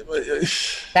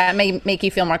 That may make you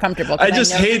feel more comfortable. I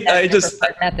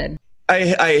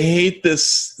hate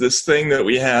this thing that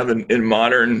we have in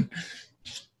modern,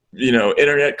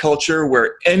 internet culture,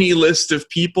 where any list of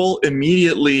people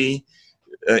immediately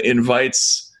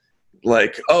invites,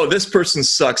 oh, this person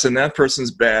sucks and that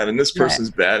person's bad and this person's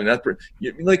bad and that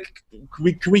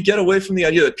can we get away from the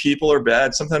idea that people are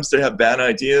bad? Sometimes they have bad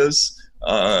ideas,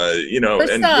 and we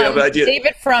have ideas.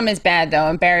 David Frum is bad though,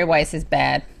 and Barry Weiss is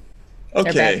bad.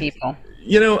 Okay. They're bad people.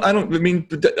 I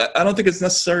don't think it's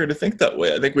necessary to think that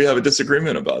way. I think we have a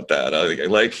disagreement about that. I think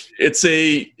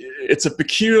it's a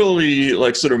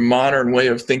peculiarly sort of modern way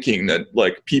of thinking that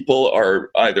people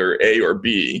are either A or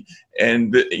B,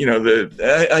 and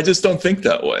I just don't think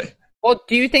that way. Well,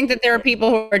 do you think that there are people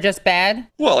who are just bad?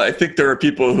 Well, I think there are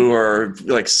people who are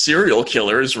serial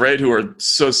killers, right? Who are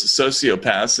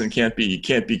sociopaths and can't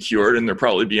be cured, and they're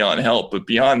probably beyond help. But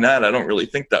beyond that, I don't really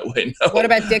think that way. No. What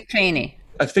about Dick Cheney?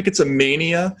 I think it's a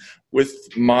mania with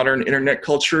modern internet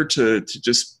culture to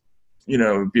just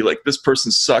be like, this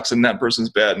person sucks and that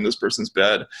person's bad and this person's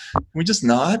bad. Can we just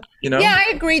not? Yeah, I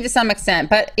agree to some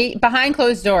extent, but behind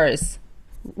closed doors.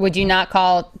 Would you not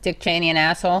call Dick Cheney an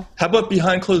asshole? How about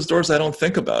behind closed doors? I don't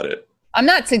think about it. I'm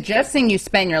not suggesting you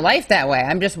spend your life that way.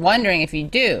 I'm just wondering if you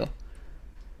do.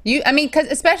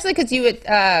 Especially because you would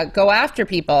go after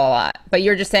people a lot, but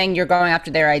you're just saying you're going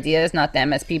after their ideas, not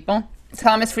them as people.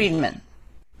 Thomas Friedman.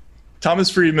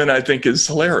 Thomas Friedman, I think, is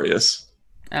hilarious.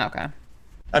 Oh, okay.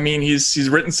 I mean,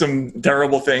 he's written some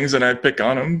terrible things, and I pick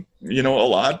on him, a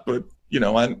lot, but.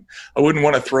 I wouldn't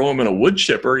want to throw him in a wood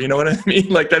chipper. You know what I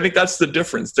mean? I think that's the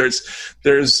difference. There's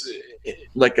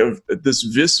this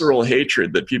visceral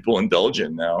hatred that people indulge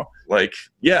in now. I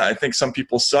think some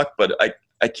people suck, but I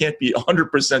can't be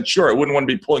 100% sure. I wouldn't want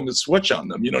to be pulling the switch on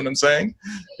them. You know what I'm saying?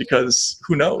 Because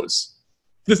who knows?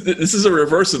 This is a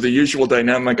reverse of the usual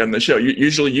dynamic on the show.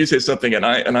 Usually you say something and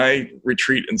I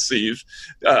retreat and seethe.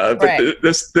 But right.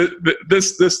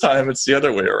 This time it's the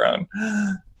other way around.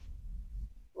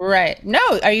 Right.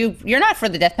 No, you're not for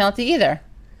the death penalty either.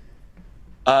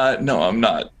 No, I'm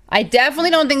not. I definitely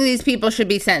don't think these people should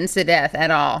be sentenced to death at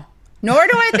all. Nor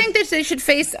do I think that they should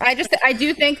face, I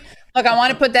do think, look, I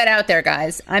want to put that out there,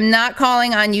 guys. I'm not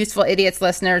calling on useful idiots,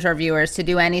 listeners, or viewers to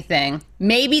do anything.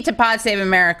 Maybe to Pod Save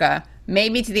America.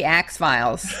 Maybe to the Axe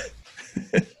Files.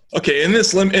 Okay, in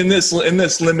this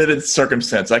limited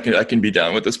circumstance, I can be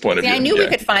down with this point of view. I knew we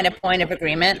could find a point of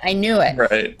agreement. I knew it.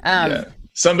 Right. Yeah.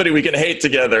 Somebody we can hate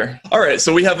together. All right,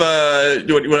 so we have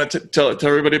do you want to tell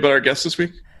everybody about our guests this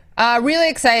week? Really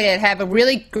excited. Have a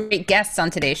really great guests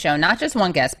on today's show. Not just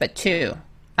one guest, but two.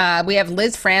 We have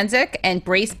Liz Franzik and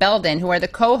Brace Belden, who are the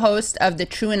co-hosts of the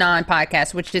TrueAnon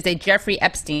podcast, which is a Jeffrey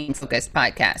Epstein-focused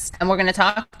podcast. And we're going to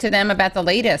talk to them about the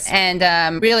latest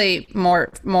and really more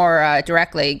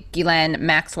directly, Ghislaine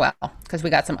Maxwell, because we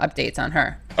got some updates on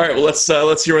her. All right, well,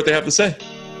 let's hear what they have to say.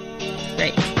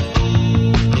 Great.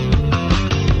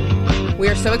 We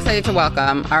are so excited to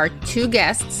welcome our two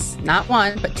guests, not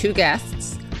one, but two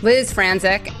guests, Liz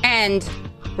Franzik and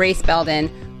Brace Belden,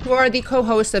 who are the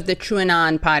co-hosts of the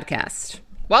TrueAnon podcast.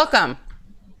 Welcome.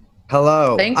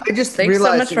 Hello. Thanks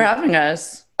so much for having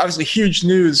us. Obviously, huge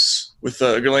news with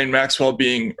Ghislaine Maxwell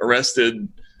being arrested.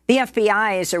 The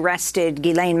FBI has arrested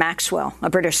Ghislaine Maxwell, a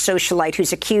British socialite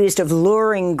who's accused of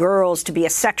luring girls to be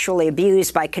sexually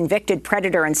abused by convicted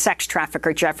predator and sex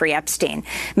trafficker Jeffrey Epstein.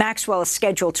 Maxwell is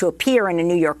scheduled to appear in a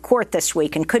New York court this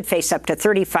week and could face up to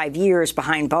 35 years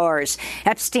behind bars.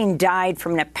 Epstein died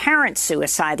from an apparent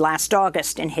suicide last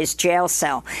August in his jail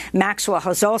cell. Maxwell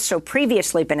has also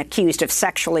previously been accused of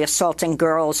sexually assaulting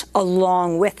girls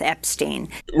along with Epstein.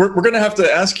 We're going to have to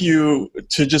ask you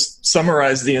to just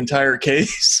summarize the entire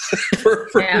case. for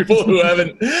people who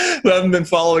haven't been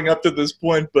following up to this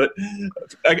point. But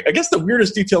I guess the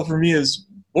weirdest detail for me is,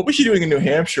 what was she doing in New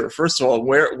Hampshire? First of all,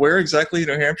 where exactly in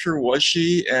New Hampshire was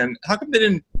she? And how come they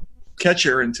didn't catch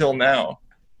her until now?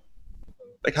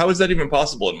 How is that even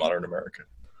possible in modern America?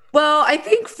 Well, I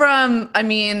think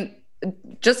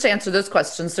just to answer those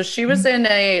questions. So she was in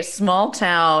a small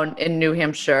town in New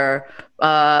Hampshire,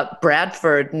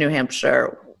 Bradford, New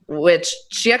Hampshire, which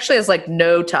she actually has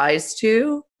no ties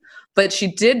to. But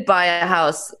she did buy a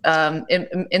house.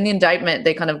 In the indictment,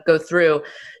 they kind of go through.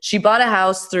 She bought a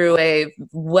house through a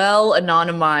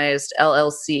well-anonymized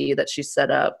LLC that she set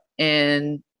up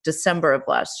in December of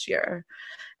last year.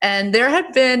 And there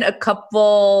had been a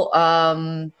couple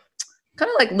kind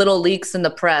of little leaks in the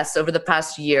press over the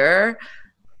past year,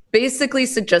 basically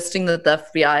suggesting that the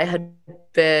FBI had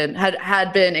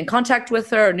been in contact with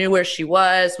her, knew where she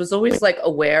was always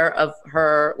aware of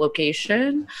her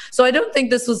location. So I don't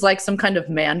think this was some kind of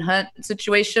manhunt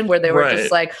situation where they were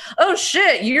just oh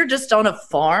shit, you're just on a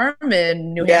farm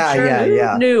in New Hampshire.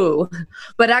 Who knew?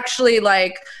 But actually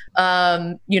they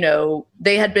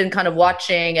had been kind of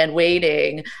watching and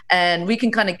waiting, and we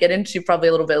can kind of get into probably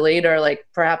a little bit later,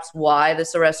 perhaps why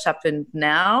this arrest happened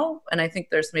now. And I think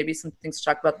there's maybe some things to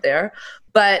talk about there.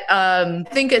 But I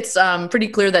think it's pretty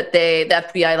clear that the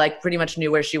FBI pretty much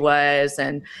knew where she was,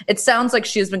 and it sounds like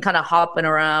she has been kind of hopping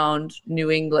around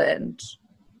New England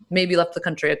maybe left the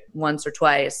country once or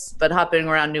twice, but hopping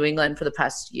around New England for the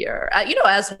past year,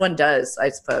 as one does, I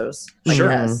suppose. Sure.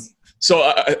 Yes.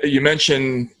 So you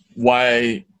mentioned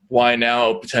why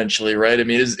now potentially, right? I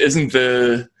mean, isn't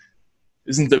the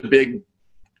big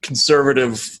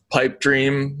conservative pipe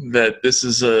dream that this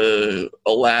is a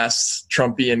last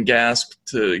Trumpian gasp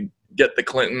to get the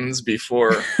Clintons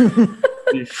before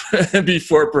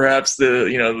before perhaps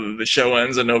the show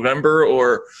ends in November,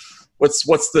 or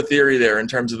what's the theory there in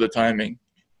terms of the timing?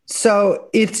 So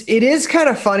it is kind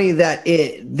of funny that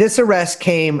this arrest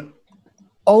came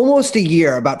almost a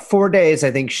year, about 4 days,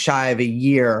 I think, shy of a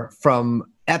year from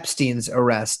Epstein's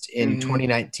arrest in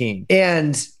 2019.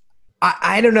 And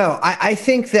I don't know. I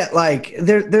think that like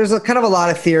there's a kind of a lot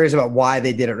of theories about why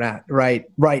they did it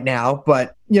right now.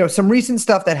 But some recent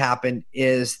stuff that happened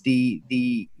is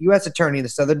the U.S. attorney in the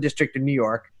Southern District of New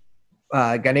York,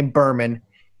 a guy named Berman,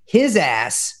 his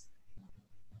ass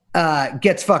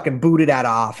gets fucking booted out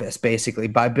of office basically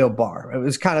by Bill Barr. It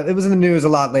was in the news a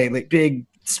lot lately. Big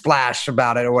splash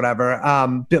about it or whatever.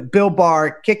 Bill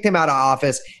Barr kicked him out of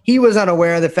office. He was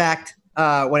unaware of the fact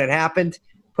when it happened.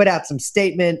 Put out some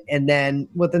statement, and then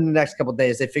within the next couple of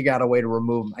days, they figure out a way to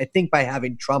remove him. I think by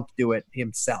having Trump do it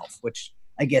himself, which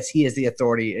I guess he is the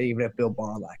authority, even if Bill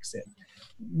Barr lacks it.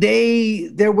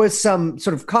 There was some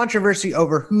sort of controversy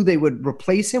over who they would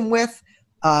replace him with.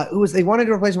 They wanted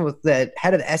to replace him with the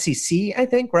head of the SEC, I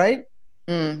think, right?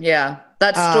 Yeah,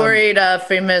 that storied,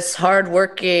 famous,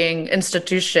 hardworking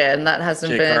institution that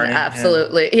hasn't been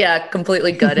absolutely,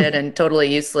 completely gutted and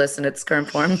totally useless in its current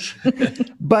form.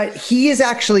 But he is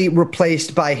actually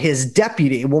replaced by his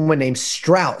deputy, a woman named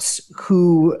Strauss,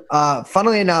 who,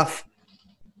 funnily enough,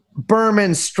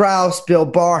 Berman, Strauss, Bill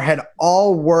Barr had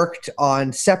all worked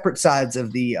on separate sides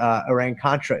of the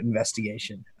Iran-Contra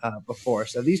investigation before.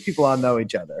 So these people all know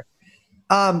each other.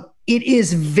 It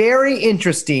is very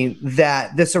interesting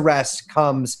that this arrest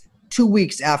comes 2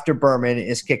 weeks after Berman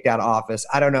is kicked out of office.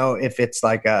 I don't know if it's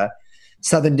like a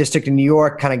Southern District of New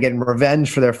York kind of getting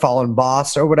revenge for their fallen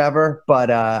boss or whatever, but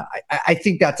I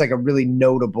think that's like a really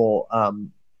notable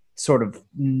sort of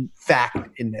fact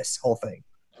in this whole thing.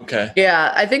 Okay.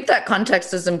 Yeah, I think that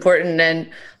context is important. And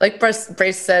like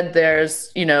Brace said,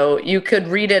 there's, you could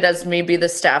read it as maybe the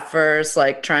staffers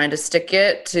like trying to stick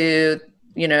it to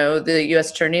the U.S.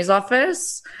 Attorney's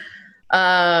Office.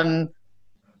 It's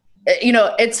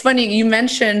funny. You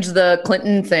mentioned the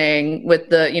Clinton thing with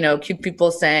the, cute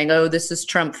people saying, oh, this is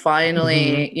Trump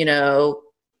finally,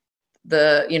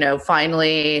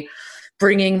 finally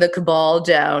bringing the cabal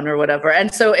down or whatever.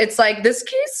 And so it's like this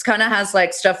case kind of has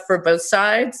like stuff for both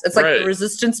sides. It's like the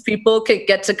resistance people could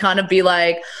get to kind of be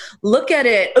like, look at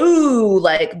it. Ooh,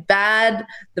 like the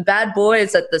bad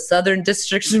boys at the Southern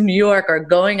District of New York are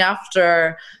going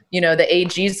after, the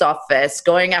AG's office,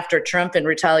 going after Trump in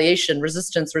retaliation,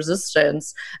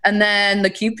 resistance. And then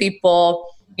the Q people,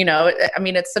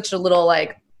 it's such a little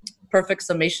like perfect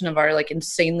summation of our like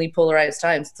insanely polarized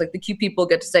times. It's like the Q people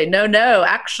get to say, no,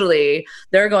 actually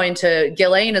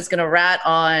Ghislaine is going to rat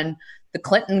on the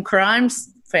Clinton crimes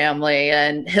family,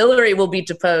 and Hillary will be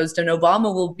deposed and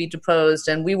Obama will be deposed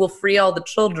and we will free all the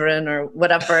children or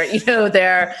whatever,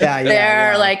 their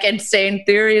like insane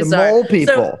theories the mole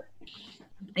people. So,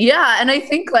 yeah. And I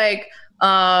think like,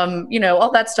 all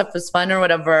that stuff is fun or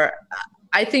whatever.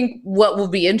 I think what will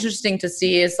be interesting to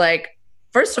see is like,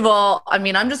 first of all, I'm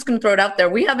just going to throw it out there.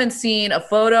 We haven't seen a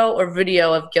photo or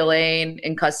video of Ghislaine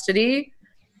in custody.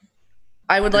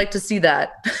 I would like to see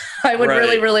that. I would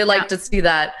really, really like to see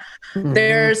that. Mm-hmm.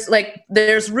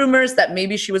 There's rumors that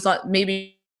maybe she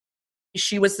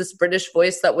was this British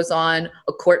voice that was on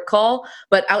a court call.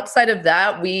 But outside of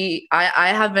that, I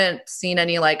haven't seen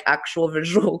any like actual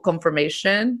visual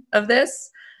confirmation of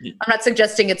this. Yeah. I'm not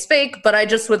suggesting it's fake, but I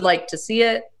just would like to see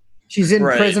it. She's in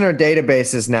prisoner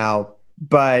databases now.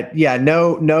 But yeah,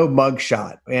 no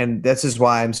mugshot. And this is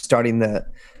why I'm starting the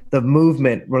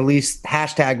movement, release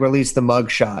the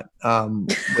mugshot,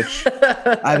 which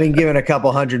I've been given a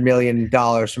couple $100 million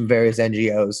from various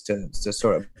NGOs to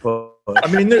sort of put.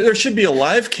 There should be a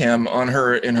live cam on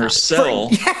her in her cell.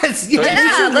 Yes,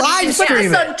 let's put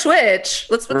this on Twitch.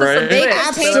 Let's put this on Twitch.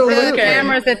 Absolutely. The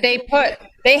cameras that they put.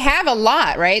 They have a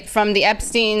lot, right? From the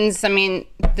Epsteins.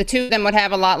 The two of them would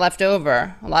have a lot left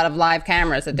over. A lot of live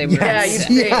cameras that they would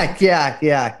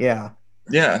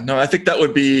Yeah, no, I think that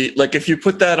would be like if you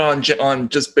put that on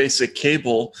just basic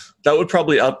cable, that would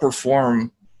probably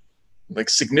outperform like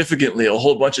significantly a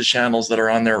whole bunch of channels that are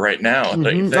on there right now.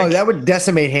 Don't you think? Oh, that would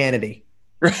decimate Hannity.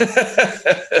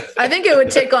 I think it would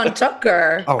take on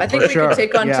Tucker. I think we could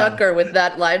take on Tucker with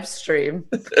that live stream.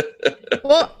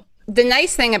 Well, the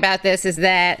nice thing about this is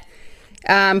that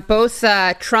both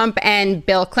Trump and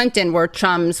Bill Clinton were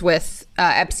chums with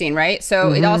Epstein, right?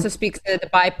 So it also speaks to the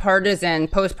bipartisan,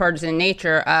 post-partisan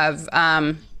nature of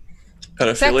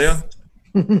pedophilia.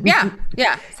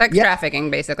 Sex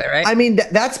trafficking, basically, right? I mean,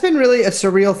 that's been really a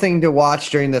surreal thing to watch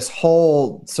during this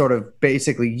whole sort of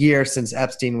basically year since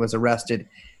Epstein was arrested.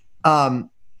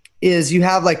 Is you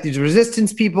have like these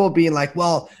resistance people being like,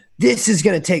 well, this is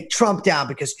going to take Trump down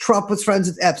because Trump was friends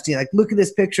with Epstein. Like, look at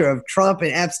this picture of Trump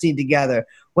and Epstein together.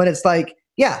 When it's like,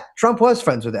 yeah, Trump was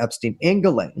friends with Epstein and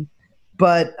Ghislaine,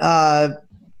 but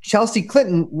Chelsea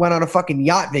Clinton went on a fucking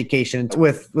yacht vacation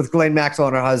with Ghislaine Maxwell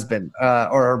and her husband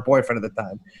or her boyfriend at the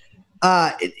time.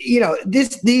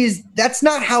 That's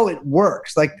not how it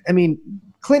works. Like, I mean,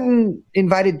 Clinton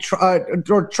invited Trump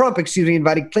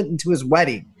invited Clinton to his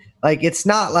wedding. Like, it's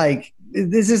not like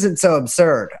this isn't so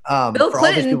absurd. Bill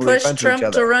Clinton pushed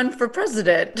Trump to run for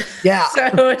president. Yeah.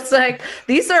 So it's like,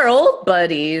 these are old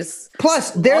buddies.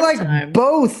 Plus, they're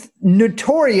both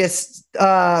notorious.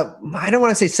 I don't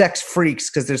want to say sex freaks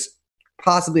because there's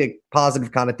possibly a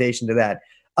positive connotation to that.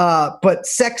 But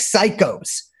sex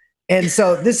psychos. And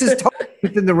so this is totally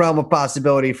within the realm of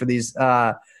possibility for these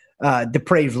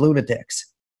depraved lunatics.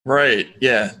 Right.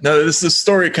 Yeah. No, this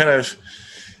story kind of,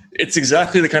 it's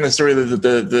exactly the kind of story that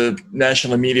the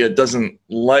national media doesn't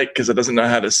like because it doesn't know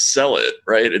how to sell it,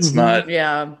 right? It's not,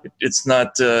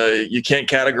 you can't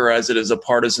categorize it as a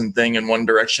partisan thing in one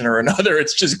direction or another.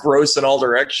 It's just gross in all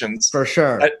directions. For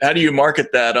sure. How do you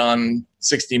market that on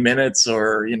 60 Minutes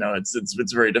or,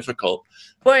 it's very difficult.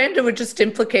 Well, and it would just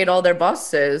implicate all their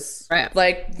bosses. Right.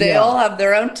 Like, they all have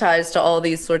their own ties to all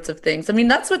these sorts of things. I mean,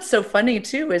 that's what's so funny,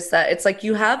 too, is that it's like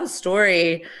you have a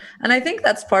story. And I think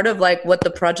that's part of, like, what the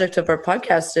project of our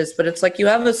podcast is. But it's like you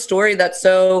have a story that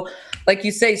so, like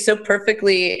you say, so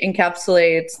perfectly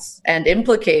encapsulates and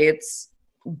implicates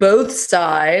both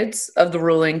sides of the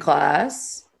ruling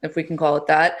class, if we can call it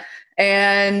that.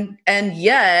 And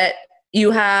yet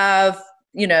you have,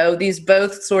 these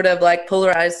both sort of like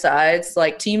polarized sides,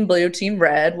 like team blue, team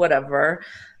red, whatever,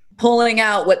 pulling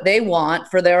out what they want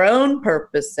for their own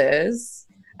purposes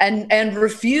and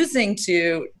refusing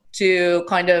to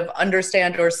kind of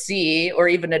understand or see or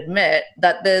even admit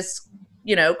that this,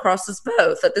 crosses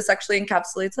both, that this actually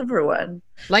encapsulates everyone.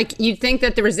 Like, you'd think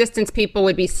that the resistance people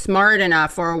would be smart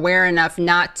enough or aware enough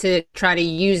not to try to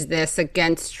use this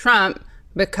against Trump,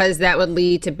 because that would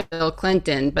lead to Bill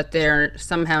Clinton, but they're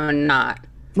somehow not.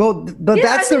 Well, but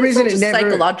that's the reason it never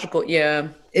psychological. Yeah,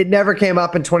 it never came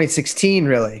up in 2016.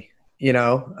 Really,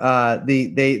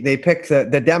 they picked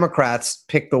the Democrats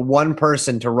picked the one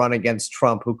person to run against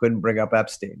Trump who couldn't bring up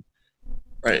Epstein.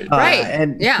 Right. Right.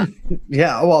 And yeah.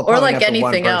 Yeah. Well, or like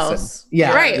anything else.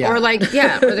 Yeah. Right. Yeah. Or like,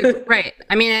 right.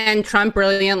 I mean, and Trump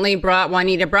brilliantly brought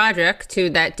Juanita Broaddrick to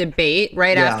that debate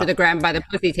right after the Grab by the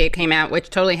Pussy tape came out,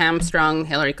 which totally hamstrung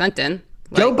Hillary Clinton.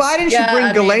 Joe Biden should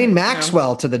bring Ghislaine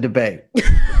Maxwell to the debate.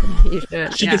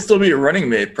 She could still be a running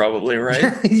mate, probably, right?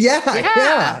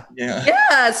 Yeah.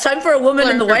 It's time for a woman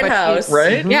in the White House,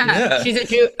 right? Yeah. She's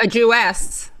a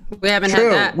Jewess. We haven't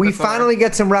had that. We before. finally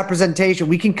get some representation.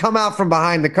 We can come out from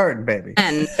behind the curtain, baby.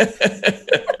 And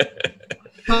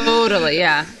totally,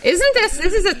 yeah. This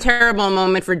is a terrible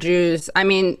moment for Jews. I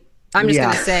mean, I'm just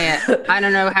going to say it. I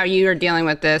don't know how you are dealing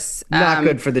with this. Not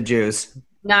good for the Jews.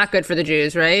 Not good for the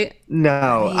Jews, right?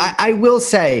 No, I will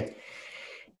say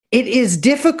it is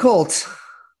difficult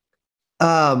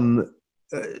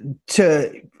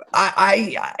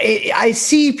I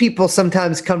see people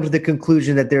sometimes come to the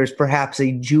conclusion that there's perhaps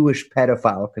a Jewish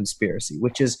pedophile conspiracy,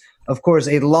 which is, of course,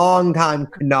 a longtime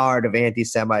canard of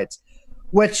anti-Semites,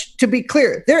 which, to be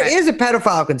clear, there is a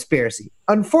pedophile conspiracy.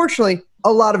 Unfortunately,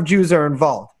 a lot of Jews are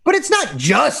involved. But it's not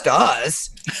just us.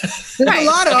 There's a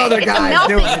lot of other guys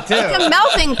doing it, too. It's a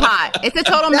melting pot. It's a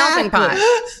total melting pot.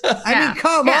 I mean,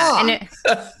 come on.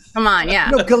 Come on,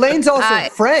 yeah. Ghislaine's also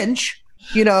French,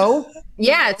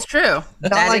 Yeah, it's true.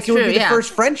 Not like it would be the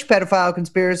first French pedophile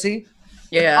conspiracy.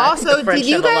 Yeah. Also, the French did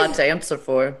you have guys a lot to answer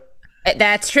for?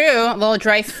 That's true. A little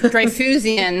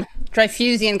Dreyfusian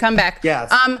comeback.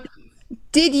 Yes.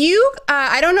 Did you?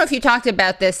 I don't know if you talked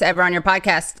about this ever on your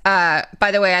podcast.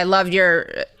 By the way, I loved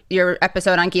your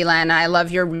episode on Ghislaine. I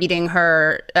love your reading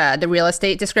her the real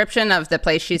estate description of the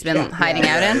place she's been hiding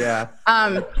out in. Yeah.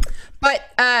 But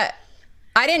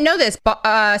I didn't know this, but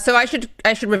so I should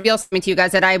reveal something to you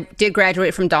guys that I did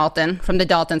graduate from the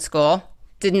Dalton School.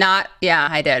 Did not? Yeah,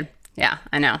 I did. Yeah,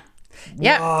 I know.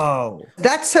 Yeah. Whoa.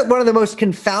 That's one of the most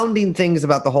confounding things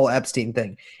about the whole Epstein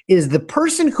thing is the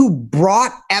person who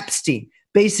brought Epstein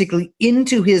basically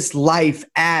into his life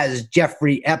as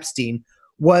Jeffrey Epstein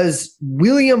was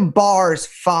William Barr's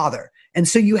father. And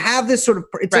so you have this sort of,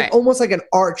 it's like almost like an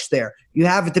arch there. You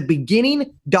have at the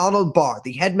beginning, Donald Barr,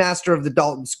 the headmaster of the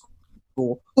Dalton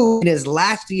School, who in his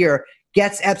last year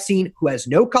gets Epstein, who has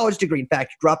no college degree, in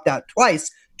fact, dropped out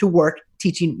twice, to work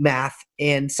teaching math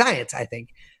and science, I think.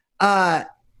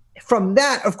 From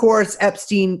that, of course,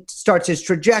 Epstein starts his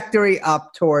trajectory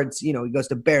up towards, he goes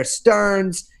to Bear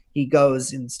Stearns, he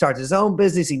goes and starts his own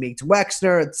business, he meets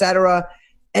Wexner, etc.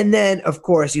 And then, of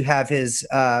course, you have his,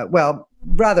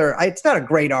 it's not a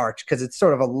great arch because it's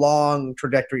sort of a long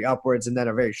trajectory upwards and then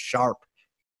a very sharp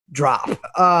drop.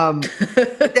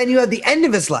 But then you have the end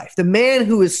of his life, the man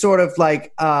who is sort of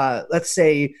like, let's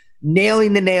say,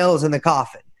 nailing the nails in the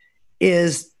coffin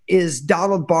is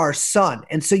Donald Barr's son.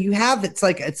 And so you have, it's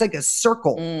like a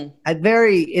circle.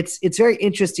 It's very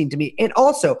interesting to me. And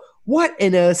also, what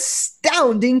an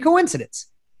astounding coincidence.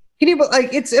 Can you,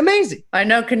 it's amazing. I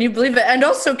know. Can you believe it? And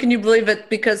also, can you believe it?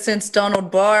 Because since Donald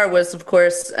Barr was, of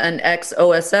course, an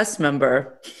ex-OSS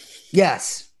member.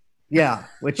 Yes. Yeah.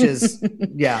 Which is,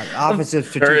 Office of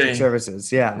Strategic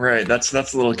Services. Yeah. Right. That's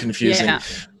a little confusing. Yeah.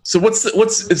 So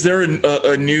is there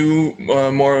a new,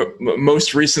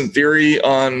 most recent theory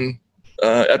on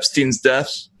Epstein's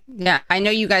death? Yeah, I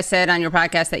know you guys said on your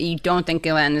podcast that you don't think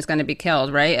Ghislaine is going to be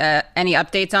killed, right? Any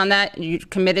updates on that? You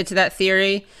committed to that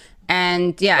theory?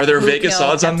 And are there Vegas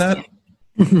odds on that?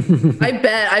 I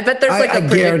bet there's like a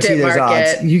predictive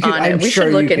market on it. We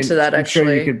should look into that. Actually, I'm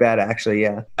sure you could bet. Actually,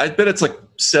 yeah. I bet it's like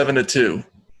 7-2.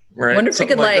 Right? I wonder if we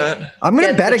could I'm going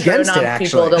to bet against it.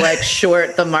 Actually, people to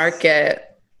short the market.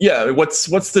 Yeah,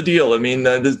 what's the deal? I mean,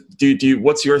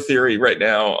 what's your theory right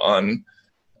now on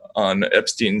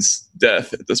Epstein's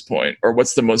death at this point, or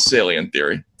what's the most salient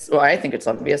theory? Well, I think it's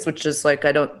obvious, which is I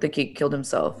don't think he killed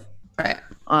himself. Right.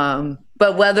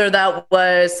 But whether that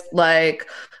was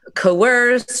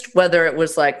coerced, whether it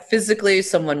was physically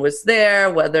someone was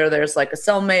there, whether there's a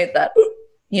cellmate that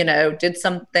did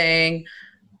something,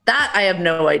 that I have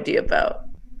no idea about.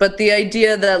 But the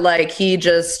idea that he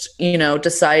just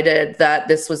decided that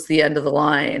this was the end of the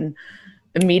line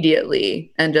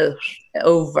immediately and just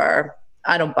over,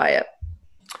 I don't buy it.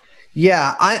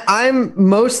 Yeah, I'm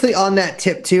mostly on that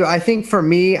tip too. I think for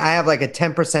me, I have a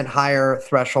 10% higher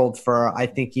threshold for, I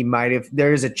think he might have,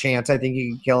 there is a chance I think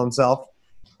he could kill himself.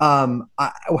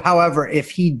 However, if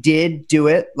he did do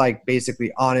it,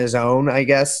 basically on his own, I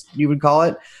guess you would call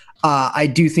it, I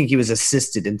do think he was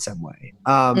assisted in some way.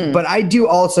 But I do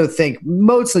also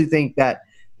mostly think that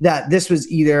this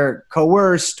was either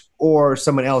coerced or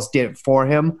someone else did it for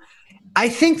him. I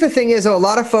think the thing is, a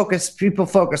lot of people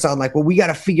focus on we got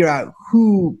to figure out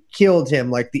who killed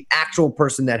him, the actual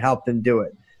person that helped him do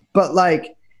it. But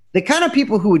the kind of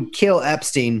people who would kill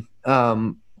Epstein,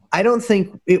 I don't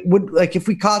think it would, if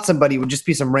we caught somebody, it would just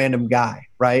be some random guy,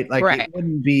 right? Right. It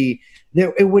wouldn't be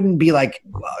Huma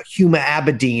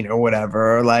Abedin or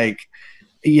whatever, or that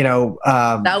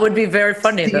would be very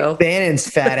funny Steve though. Bannon's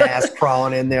fat ass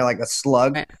crawling in there like a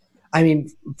slug. Right. I mean,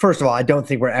 first of all, I don't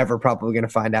think we're ever probably going to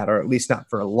find out, or at least not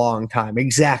for a long time,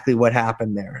 exactly what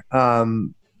happened there.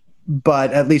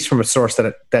 But at least from a source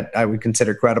that I would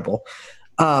consider credible.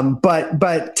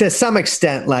 But to some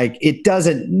extent, it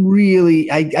doesn't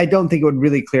really, I don't think it would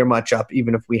really clear much up,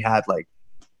 even if we had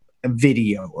a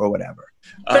video or whatever.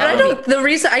 But the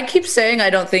reason I keep saying I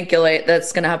don't think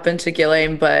that's going to happen to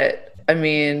Ghislaine, but I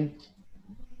mean,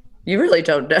 you really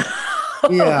don't know.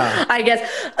 Yeah. I guess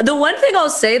the one thing I'll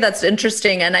say that's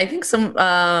interesting, and I think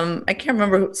I can't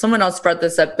remember, someone else brought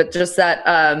this up, but just that,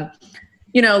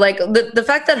 the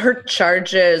fact that her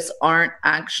charges aren't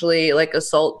actually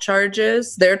assault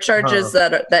charges. They're charges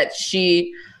that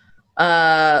she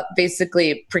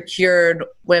basically procured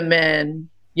women,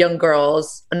 young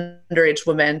girls, underage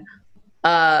women,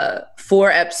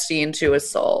 for Epstein to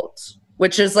assault,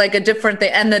 which is a different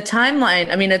thing. And the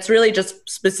timeline, I mean, it's really just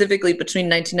specifically between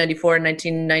 1994 and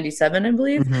 1997, I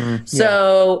believe. Mm-hmm.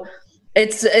 So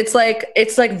it's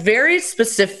very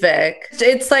specific.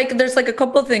 It's there's a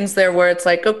couple of things there where it's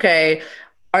okay,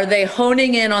 are they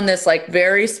honing in on this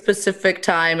very specific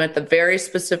time at the very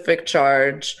specific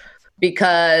charge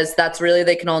because that's really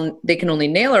they can only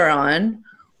nail her on,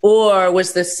 or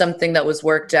was this something that was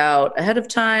worked out ahead of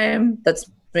time that's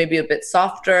maybe a bit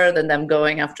softer than them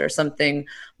going after something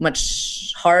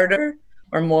much harder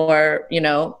or more,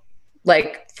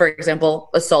 for example,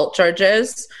 assault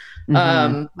charges.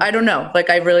 Mm-hmm. I don't know.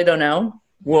 I really don't know.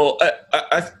 Well,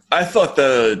 I thought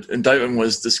the indictment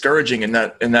was discouraging in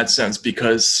that sense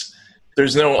because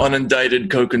there's no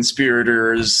unindicted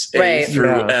co-conspirators A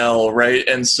through L, right?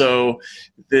 And so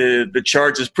the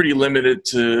charge is pretty limited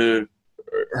to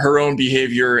her own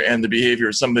behavior and the behavior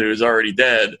of somebody who's already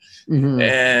dead. Mm-hmm.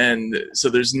 And so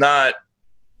there's not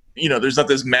there's not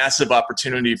this massive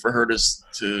opportunity for her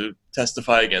to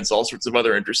testify against all sorts of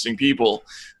other interesting people.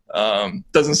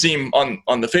 Doesn't seem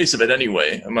on the face of it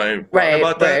anyway. Am I wrong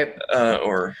about that?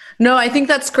 Or no, I think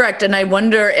that's correct. And I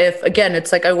wonder if, again,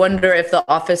 it's like, I wonder if the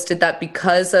office did that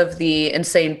because of the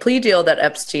insane plea deal that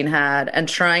Epstein had and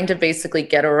trying to basically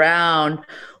get around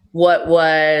what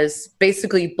was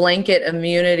basically blanket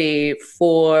immunity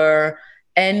for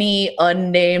any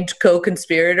unnamed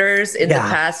co-conspirators in the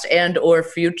past and or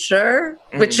future,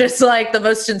 which is like the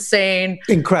most insane,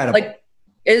 incredible, like,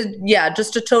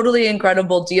 just a totally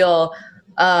incredible deal.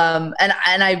 And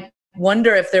I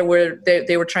wonder if they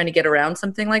were trying to get around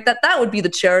something like that. That would be the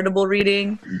charitable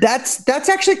reading. That's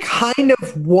actually kind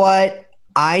of what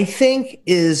I think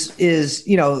is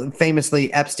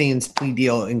famously Epstein's plea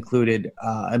deal included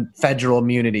federal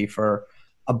immunity for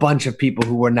a bunch of people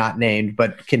who were not named,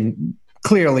 but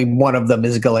clearly one of them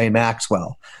is Ghislaine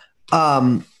Maxwell.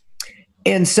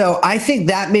 And so I think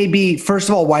that may be, first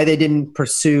of all, why they didn't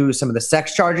pursue some of the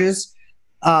sex charges.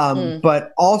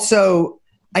 But also,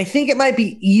 I think it might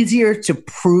be easier to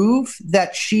prove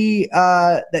that she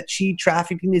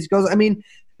trafficked these girls. I mean,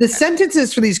 the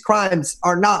sentences for these crimes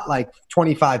are not like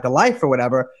 25 to life or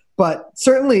whatever. But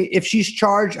certainly, if she's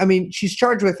charged, she's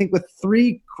charged with, I think, with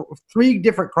three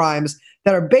different crimes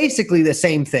that are basically the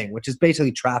same thing, which is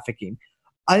basically trafficking.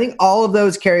 I think all of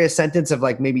those carry a sentence of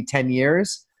like maybe 10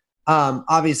 years.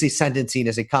 Obviously, sentencing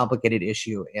is a complicated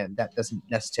issue, and that doesn't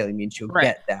necessarily mean she'll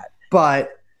get that.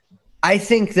 But I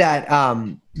think that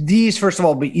these, first of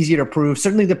all, will be easier to prove.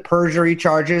 Certainly, the perjury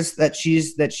charges that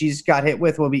she's got hit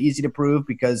with will be easy to prove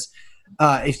because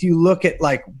if you look at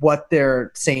like what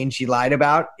they're saying she lied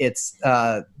about, it's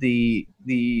a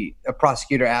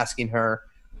prosecutor asking her,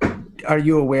 "Are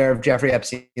you aware of Jeffrey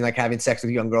Epstein like having sex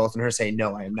with young girls?" And her saying,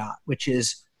 "No, I am not," which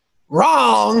is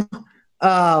wrong.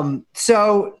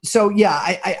 So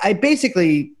yeah, I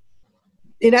basically,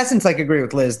 in essence, like agree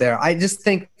with Liz there. I just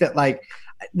think that like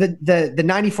the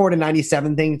 94 to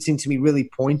 97 thing seems to be really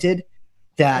pointed,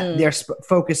 that they're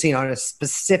focusing on a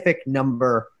specific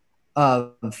number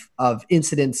of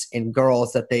incidents in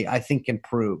girls that they, I think, can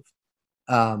prove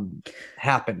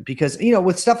happen, because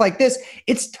with stuff like this,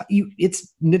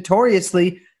 it's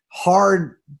notoriously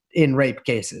hard in rape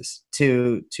cases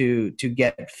to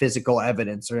get physical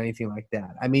evidence or anything like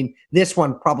that. I mean, this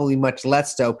one probably much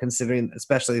less so, considering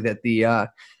especially that the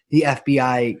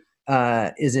FBI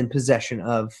is in possession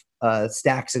of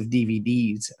stacks of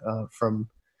DVDs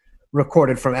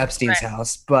recorded from Epstein's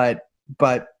house. But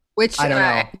which I don't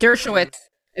know. Dershowitz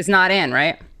is not in,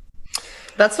 right?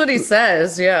 That's what he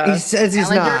says. Yeah, he says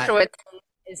he's Alan not. Dershowitz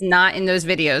is not in those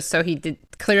videos, so he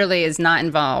clearly is not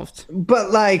involved.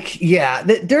 But like, yeah,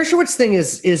 the Dershowitz thing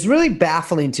is really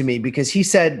baffling to me, because he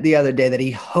said the other day that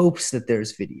he hopes that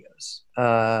there's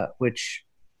videos, which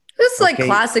this is like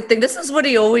classic thing. This is what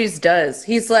he always does.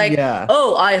 He's like,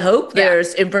 "Oh, I hope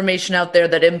there's information out there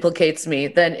that implicates me."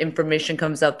 Then information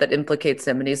comes out that implicates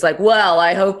him, and he's like, "Well,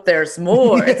 I hope there's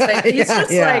more." It's like he's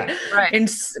just like,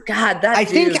 God, that.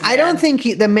 I don't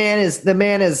think the man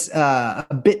is a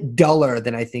bit duller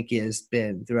than I think he has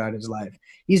been throughout his life.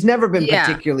 He's never been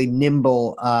particularly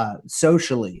nimble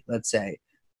socially, let's say,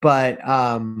 but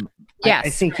I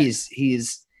think he's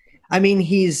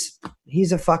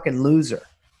a fucking loser.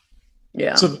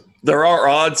 Yeah. So there are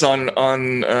odds on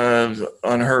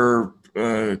her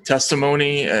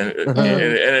testimony, and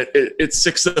it's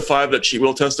 6-5 that she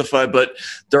will testify, but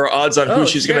there are odds on who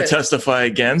she's going to testify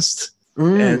against.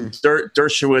 And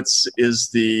Dershowitz is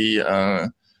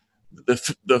the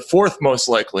fourth most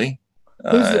likely.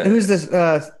 Who's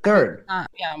the third?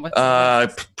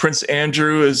 Prince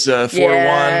Andrew is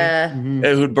 4-1.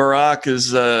 Ehud Barak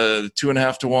is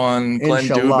 2.5 to 1. Glenn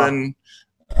Dubin.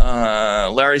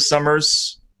 Larry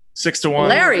Summers 6-1.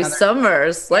 Larry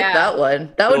Summers, that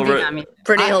one. That would be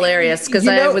pretty hilarious, because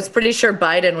I was pretty sure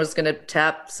Biden was going to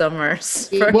tap Summers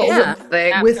for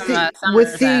something. With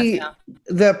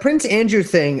the Prince Andrew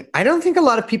thing, I don't think a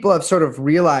lot of people have sort of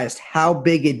realized how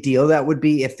big a deal that would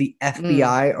be if the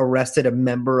FBI arrested a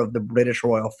member of the British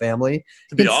royal family.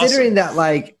 Considering that,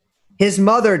 like, his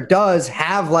mother does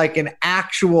have like an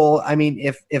actual,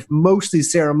 if mostly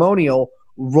ceremonial,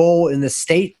 role in the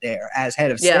state there as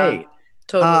head of state.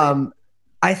 Totally.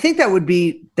 I think that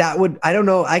would I don't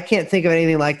know, I can't think of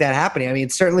anything like that happening. I mean,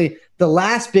 certainly the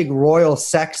last big royal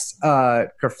sex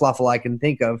kerfluffle I can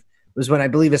think of was when I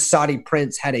believe a Saudi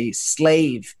prince had a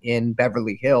slave in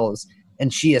Beverly Hills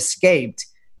and she escaped,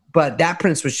 but that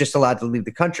prince was just allowed to leave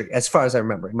the country, as far as I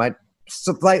remember. It might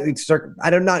slightly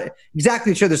I'm not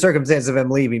exactly sure the circumstances of him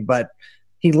leaving, but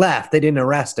he left. They didn't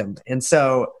arrest him. And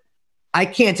so I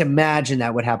can't imagine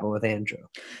that would happen with Andrew.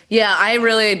 Yeah, I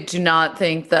really do not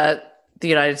think that the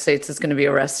United States is going to be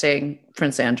arresting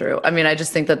Prince Andrew. I mean, I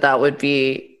just think that would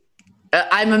be,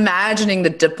 I'm imagining the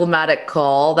diplomatic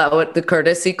call the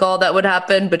courtesy call that would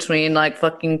happen between like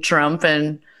fucking Trump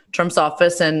and Trump's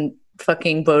office and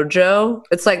fucking Bojo.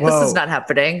 It's like, Whoa. This is not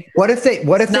happening. What if they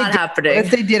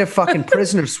did a fucking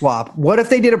prisoner swap? What if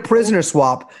they did a prisoner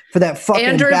swap for that fucking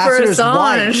Andrew ambassador's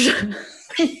wife?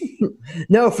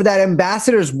 No, for that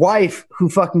ambassador's wife who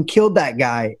fucking killed that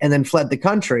guy and then fled the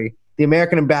country. The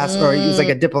American ambassador, or he was like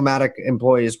a diplomatic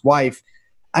employee's wife.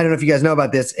 I don't know if you guys know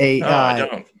about this. I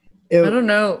don't. I don't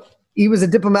know. He was a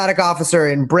diplomatic officer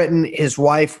in Britain. His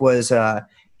wife was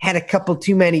had a couple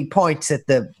too many points at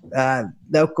the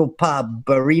local pub,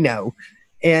 Barino,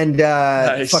 and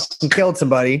fucking killed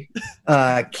somebody,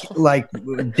 like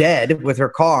dead with her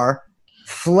car,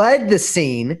 fled the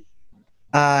scene,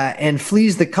 and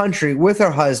flees the country with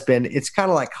her husband. It's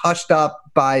kind of like hushed up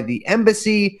by the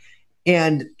embassy.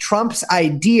 And Trump's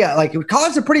idea, like, it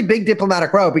caused a pretty big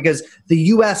diplomatic row because the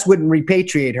U.S. wouldn't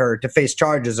repatriate her to face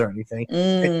charges or anything.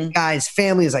 The guy's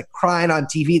family is like crying on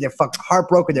TV. They're fucking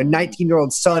heartbroken. Their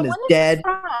 19-year-old son is dead.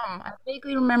 I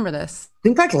vaguely remember this. I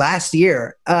think like last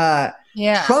year.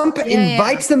 Trump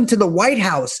invites them to the White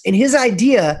House, and his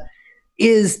idea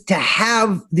is to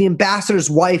have the ambassador's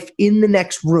wife in the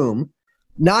next room,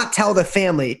 not tell the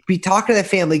family, be talking to the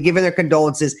family, giving their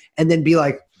condolences, and then be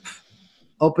like,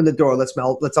 open the door. Let's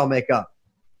all make up.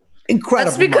 Incredible.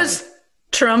 That's because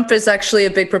Trump is actually a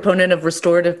big proponent of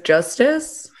restorative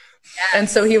justice. Yes. And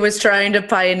so he was trying to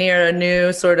pioneer a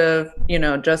new sort of,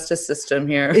 justice system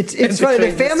here. It's funny.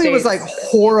 The family was like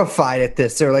horrified at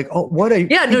this. They're like, oh, what a...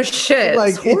 Yeah, no shit.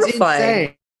 Like, it's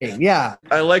insane. Yeah.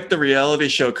 I like the reality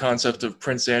show concept of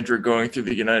Prince Andrew going through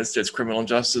the United States criminal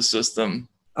justice system.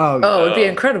 Oh, it'd be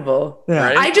incredible.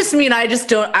 Yeah. Right?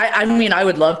 I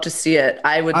would love to see it.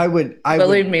 I would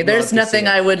believe me. There's nothing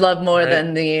I would love more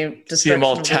than the see him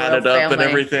all tatted up and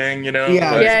everything,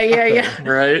 Yeah. Yeah.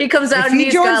 Right. He comes out and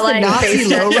he's got like Nazi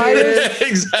lowriders.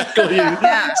 Exactly.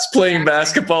 He's playing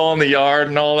basketball in the yard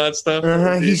and all that stuff.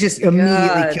 He's just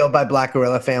immediately killed by Black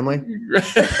Gorilla family.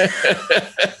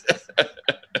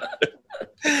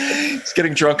 He's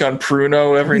getting drunk on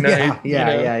Pruno every night.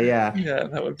 Yeah,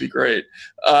 that would be great.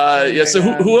 So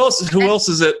who else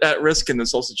is at risk in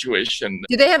this whole situation?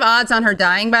 Do they have odds on her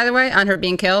dying, by the way, on her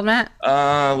being killed, Matt?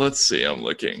 Let's see. I'm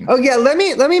looking. Oh yeah, let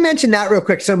me mention that real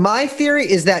quick. So my theory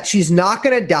is that she's not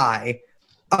going to die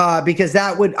because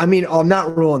that would, I'm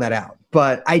not ruling that out,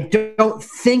 but I don't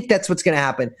think that's what's going to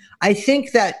happen. I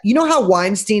think that, how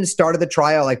Weinstein started the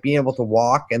trial, like being able to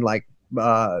walk and like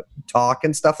talk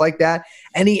and stuff like that,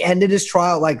 and he ended his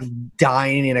trial like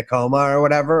dying in a coma or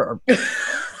whatever, or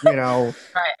right.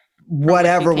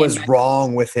 Whatever was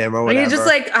wrong with him or whatever. He just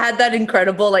like had that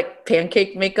incredible like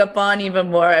pancake makeup on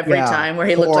even more every time, where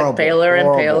he looked like paler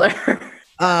and paler.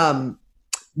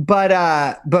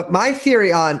 But my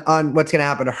theory on what's going to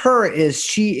happen to her is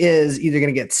she is either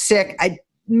going to get sick,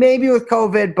 maybe with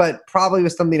COVID, but probably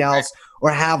with something else,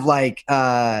 or have like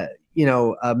a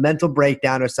mental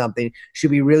breakdown or something.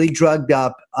 She'll be really drugged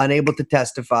up, unable to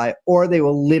testify, or they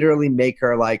will literally make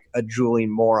her like a drooling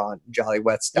moron, Jolly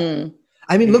West style.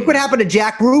 Look what happened to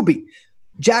Jack Ruby.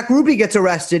 Jack Ruby gets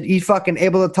arrested. He's fucking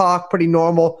able to talk pretty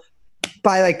normal.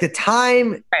 By like the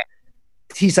time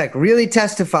he's like really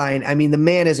testifying, the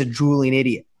man is a drooling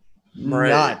idiot. Right.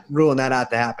 Not ruling that out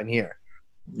to happen here.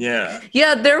 Yeah.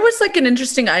 Yeah, there was like an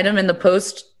interesting item in the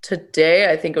Post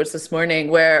today, I think it was this morning,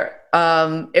 where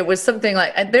it was something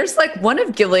like, there's like one of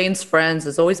Ghislaine's friends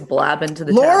is always blabbing to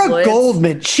the Laura tabloids.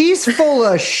 Goldman. She's full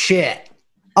of shit.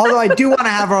 Although I do want to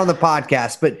have her on the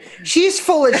podcast, but she's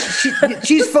full of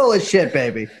shit,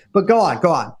 baby. But go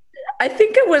on. I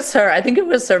think it was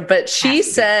her. But she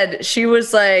said, she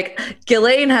was like,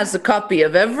 Ghislaine has a copy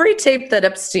of every tape that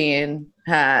Epstein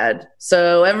had.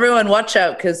 So everyone watch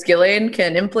out, because Ghislaine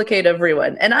can implicate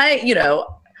everyone. And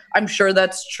I'm sure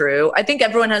that's true. I think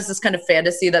everyone has this kind of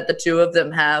fantasy that the two of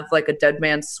them have like a dead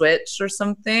man switch or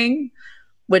something,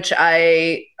 which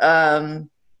I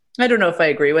don't know if I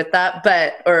agree with that,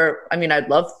 I'd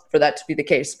love for that to be the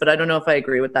case, but I don't know if I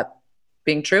agree with that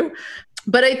being true.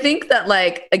 But I think that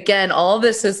like, again, all of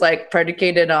this is like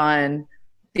predicated on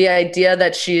the idea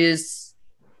that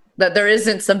that there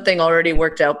isn't something already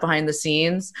worked out behind the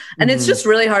scenes. And it's just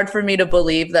really hard for me to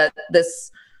believe that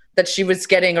she was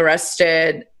getting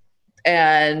arrested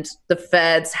and the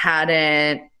feds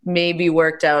hadn't maybe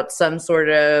worked out some sort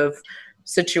of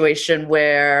situation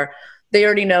where they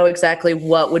already know exactly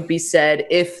what would be said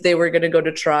if they were going to go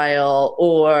to trial,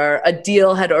 or a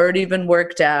deal had already been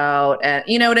worked out. And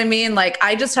you know what I mean? Like,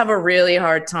 I just have a really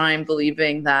hard time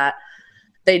believing that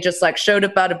they just like showed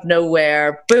up out of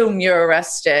nowhere, boom, you're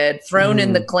arrested, thrown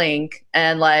in the clink,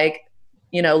 and like,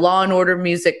 you know, Law and Order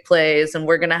music plays, and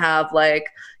we're going to have like,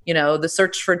 you know, the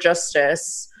search for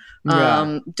justice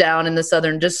down in the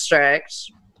Southern District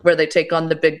where they take on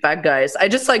the big bad guys. I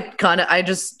just like I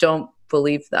just don't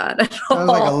believe that at all. Sounds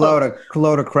like a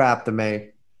load of crap to me.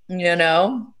 You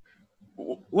know?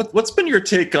 What's been your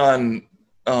take on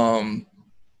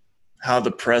how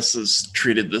the press has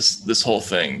treated this whole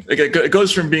thing? Like, it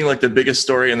goes from being like the biggest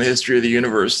story in the history of the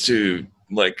universe to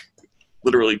like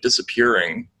literally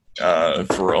disappearing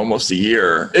for almost a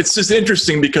year. It's just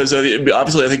interesting because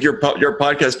obviously I think your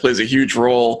podcast plays a huge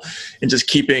role in just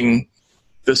keeping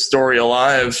this story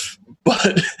alive,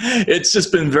 but it's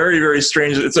just been very, very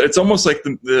strange. It's almost like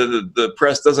the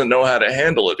press doesn't know how to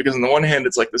handle it, because on the one hand,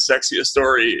 it's like the sexiest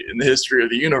story in the history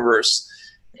of the universe,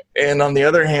 and on the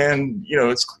other hand, you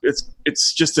know,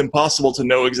 it's just impossible to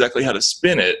know exactly how to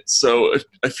spin it. So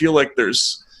I feel like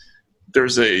there's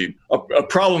a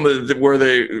problem where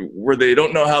they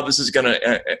don't know how this is going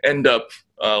to end up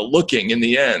looking in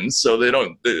the end. So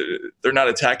they're not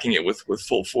attacking it with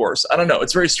full force. I don't know.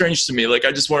 It's very strange to me. Like,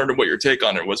 I just wondered what your take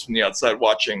on it was from the outside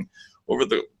watching over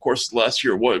the course of the last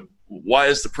year. Why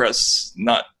is the press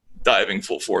not diving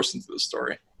full force into the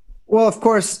story? Well, of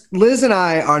course, Liz and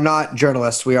I are not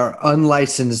journalists. We are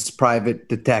unlicensed private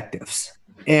detectives.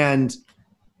 And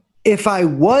if I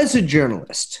was a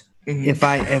journalist, if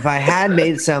I had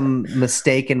made some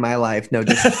mistake in my life, no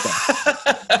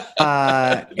disrespect,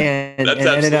 and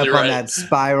ended up on that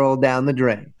spiral down the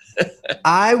drain,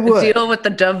 I would deal with the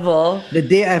devil.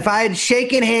 If I had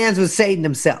shaken hands with Satan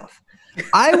himself,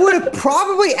 I would have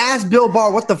probably asked Bill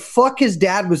Barr what the fuck his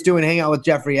dad was doing hanging out with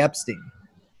Jeffrey Epstein.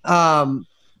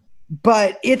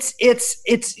 But it's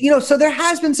you know, so there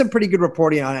has been some pretty good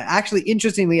reporting on it. Actually,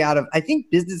 interestingly, out of, I think,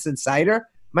 Business Insider.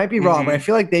 Might be wrong, but I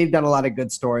feel like they've done a lot of good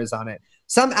stories on it.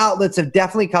 Some outlets have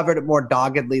definitely covered it more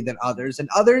doggedly than others, and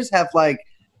others have, like,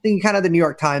 I think kind of the New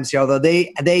York Times here, although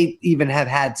they even have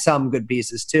had some good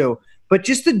pieces too. But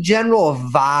just the general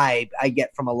vibe I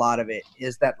get from a lot of it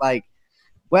is that, like,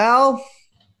 well,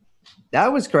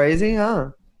 that was crazy, huh?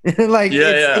 Like,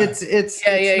 it's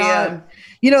not,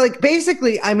 you know, like,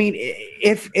 basically, I mean,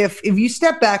 if you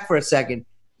step back for a second,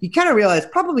 you kind of realize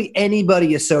probably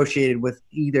anybody associated with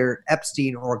either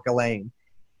Epstein or Ghislaine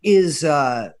is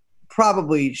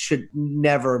probably should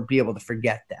never be able to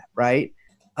forget that, right?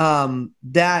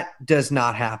 That does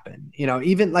not happen. You know,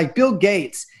 even like Bill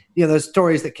Gates, you know, those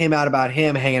stories that came out about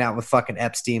him hanging out with fucking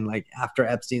Epstein, like after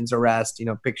Epstein's arrest, you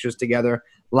know, pictures together,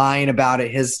 lying about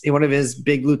it. One of his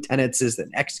big lieutenants is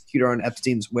an executor on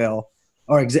Epstein's will,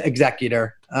 or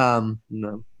executor.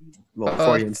 No. Well,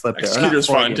 Freudian slip there. Executor's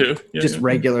fine too. Just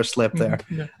regular slip there.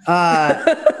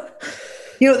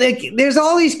 You know, there's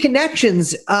all these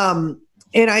connections, and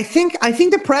I think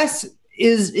the press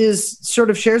is sort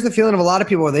of shares the feeling of a lot of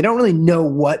people where they don't really know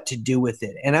what to do with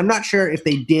it, and I'm not sure if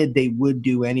they did, they would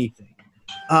do anything.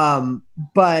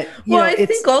 But I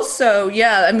think also,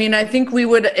 I mean, I think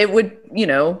it would, you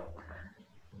know,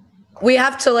 we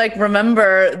have to like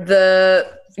remember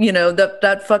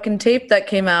that fucking tape that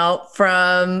came out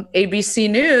from ABC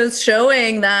News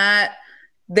showing that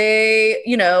they,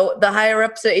 you know, the higher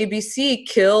ups at ABC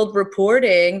killed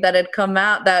reporting that had come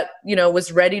out that, you know,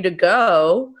 was ready to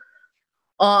go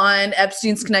on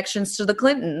Epstein's connections to the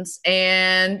Clintons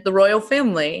and the royal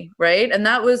family, right? And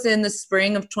that was in the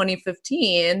spring of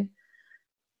 2015.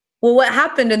 Well, what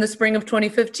happened in the spring of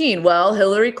 2015? Well,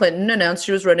 Hillary Clinton announced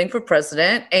she was running for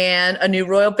president and a new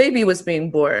royal baby was being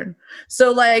born.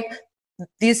 So, like,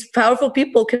 these powerful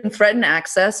people can threaten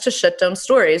access to shut down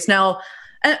stories. Now,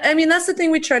 I mean, that's the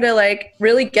thing we try to, like,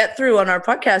 really get through on our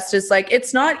podcast is, like,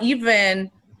 it's not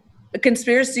even a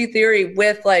conspiracy theory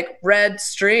with, like, red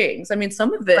strings. I mean,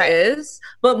 some of it is,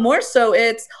 but more so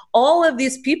it's all of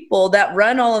these people that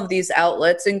run all of these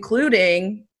outlets,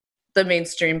 including the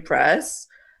mainstream press,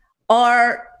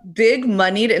 are big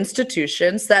moneyed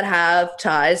institutions that have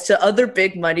ties to other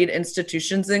big moneyed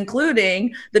institutions,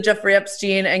 including the Jeffrey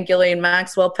Epstein and Ghislaine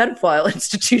Maxwell pedophile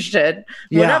institution,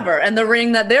 whatever, and the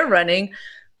ring that they're running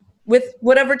with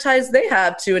whatever ties they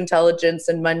have to intelligence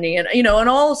and money and, you know, and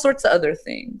all sorts of other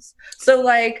things. So,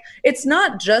 like, it's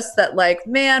not just that, like,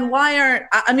 man,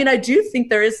 I mean, I do think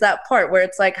there is that part where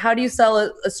it's like, how do you sell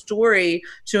a story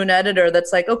to an editor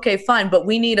that's like, okay, fine, but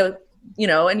we need you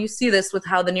know, and you see this with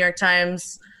how the New York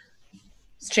Times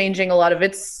is changing a lot of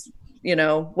its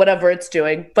whatever it's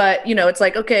doing. But, it's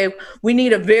like, okay, we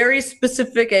need a very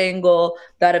specific angle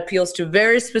that appeals to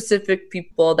very specific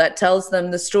people, that tells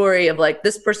them the story of like,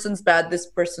 this person's bad, this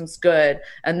person's good.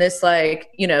 And this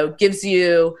gives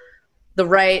you the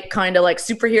right kind of like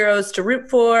superheroes to root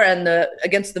for and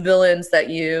against the villains that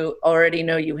you already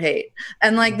know you hate.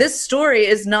 And like, this story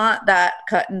is not that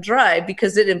cut and dry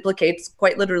because it implicates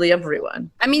quite literally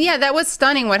everyone. I mean, yeah, that was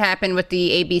stunning what happened with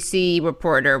the ABC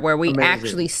reporter, where we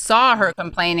actually saw her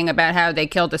complaining about how they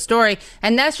killed the story.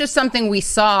 And that's just something we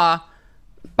saw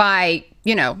by,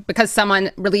 because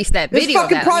someone released that this video.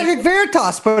 Fucking Project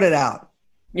Veritas put it out.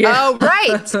 Yeah. Oh,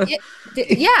 right.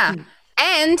 Yeah.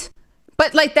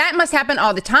 But like, that must happen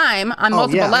all the time on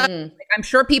multiple levels. Like, I'm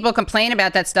sure people complain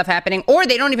about that stuff happening, or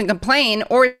they don't even complain,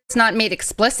 or it's not made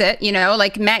explicit.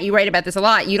 Like Matt, you write about this a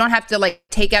lot. You don't have to like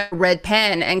take out a red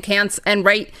pen and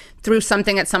write through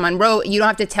something that someone wrote. You don't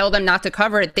have to tell them not to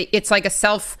cover it. It's like a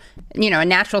a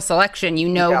natural selection.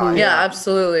 Who's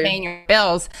absolutely paying your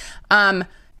bills.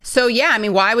 So yeah, I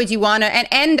mean, why would you want to?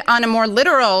 And on a more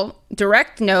literal,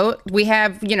 direct note, we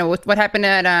have with what happened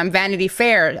at Vanity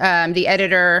Fair. The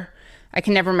editor, I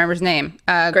can never remember his name.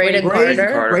 Graydon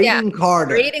Carter. Graydon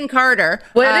Carter. Graydon Carter.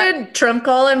 What did Trump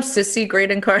call him? Sissy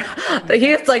Graydon Carter. He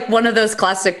has like one of those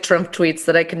classic Trump tweets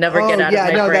that I can never get out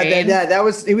of my brain.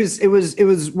 It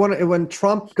was when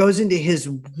Trump goes into his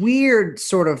weird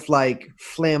sort of like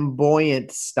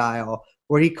flamboyant style,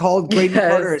 where he called Graydon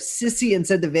Carter a sissy and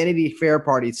said the Vanity Fair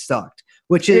party sucked.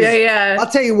 Which is,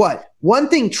 I'll tell you what, one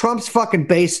thing Trump's fucking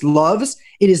base loves,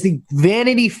 it is the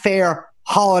Vanity Fair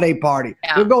holiday party.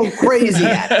 They're going crazy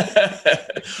at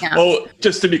it. Well,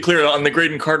 just to be clear on the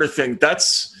Graydon Carter thing,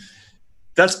 that's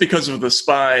because of the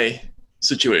spy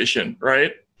situation,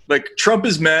 right? Like, Trump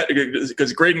is mad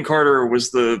because Graydon Carter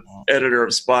was the editor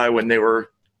of Spy when they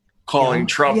were calling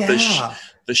Trump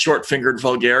the short-fingered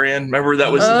vulgarian. Remember,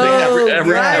 that was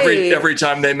the thing. Every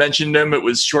time they mentioned him, it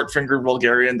was short-fingered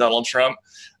vulgarian Donald Trump.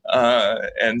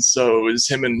 And so it was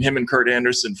him and Kurt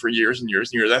Anderson for years and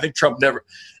years and years. I think Trump never,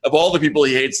 of all the people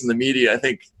he hates in the media, I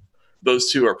think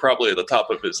those two are probably at the top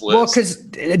of his list. Well, because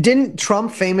didn't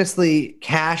Trump famously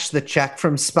cash the check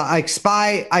from Spy? Like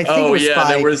Spy, I think. Oh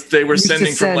yeah, they were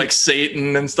sending from like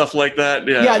Satan and stuff like that.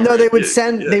 Yeah, no, they would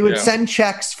send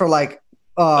checks for like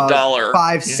 $1,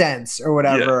 5 cents or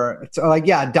whatever. Yeah. So like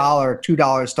 $1,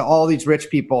 $2 to all these rich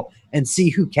people and see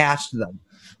who cashed them.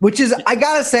 Which is, I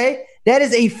gotta say, that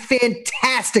is a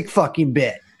fantastic fucking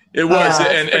bit. It was,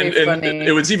 and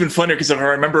it was even funnier because if I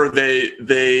remember, they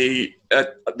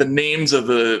the names of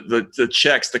the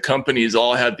checks, the companies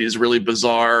all had these really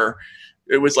bizarre.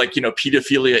 It was like,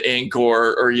 Pedophilia Inc.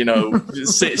 or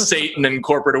Satan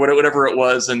Incorporated or whatever it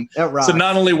was, and so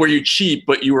not only were you cheap,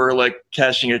 but you were like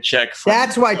cashing a check.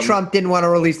 That's why Trump didn't want to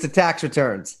release the tax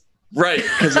returns. Right,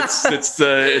 because it's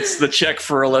the check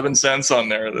for 11 cents on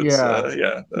there.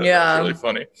 That's really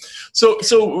funny.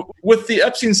 So with the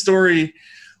Epstein story,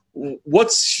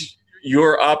 what's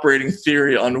your operating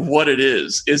theory on what it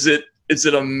is? Is it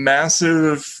a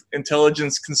massive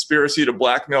intelligence conspiracy to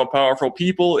blackmail powerful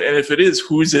people? And if it is,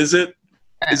 whose is it?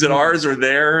 Is it ours or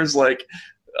theirs? Like,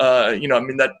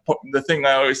 the thing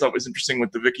I always thought was interesting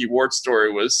with the Vicky Ward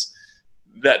story was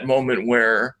that moment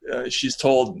where she's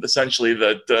told essentially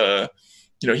that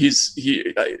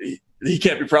he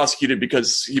can't be prosecuted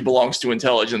because he belongs to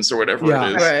intelligence or whatever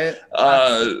it is. Right.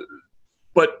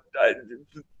 But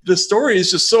the story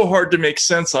is just so hard to make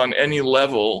sense on any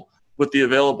level with the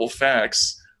available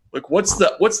facts. Like, what's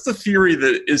the theory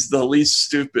that is the least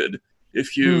stupid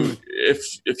if you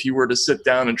were to sit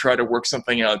down and try to work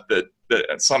something out that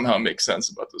somehow makes sense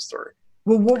about the story?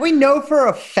 Well, what we know for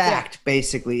a fact,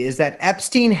 basically, is that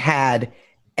Epstein had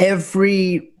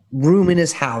every room in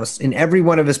his house and every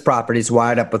one of his properties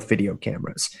wired up with video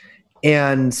cameras.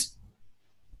 And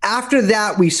after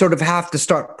that, we sort of have to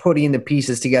start putting the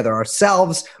pieces together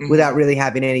ourselves without really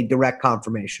having any direct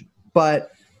confirmation. But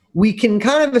we can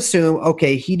kind of assume,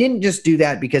 okay, he didn't just do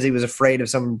that because he was afraid of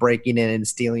someone breaking in and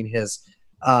stealing his,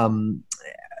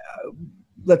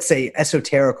 let's say,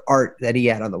 esoteric art that he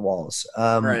had on the walls.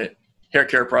 Right. Hair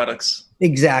care products.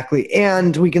 Exactly.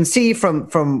 And we can see from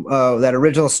that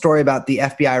original story about the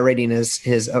FBI raiding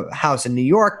his house in New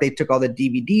York, they took all the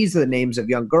DVDs with the names of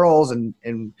young girls and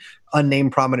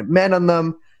unnamed prominent men on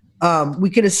them. We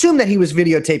can assume that he was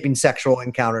videotaping sexual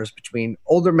encounters between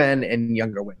older men and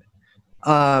younger women.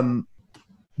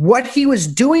 What he was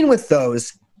doing with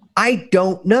those, I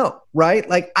don't know, right?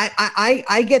 Like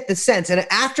I get the sense, and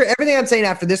after everything I'm saying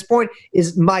after this point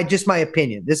is my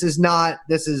opinion. This is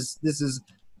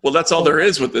well, that's all there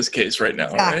is with this case right now,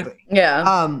 exactly. right?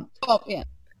 Yeah.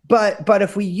 But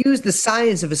if we use the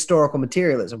science of historical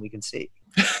materialism, we can see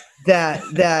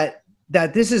that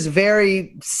this is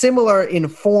very similar in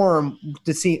form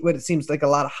to see what it seems like a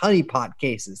lot of honeypot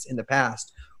cases in the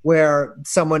past, where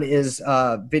someone is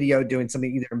video doing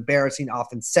something either embarrassing,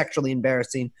 often sexually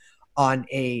embarrassing, on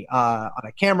a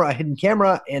camera, a hidden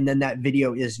camera, and then that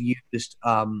video is used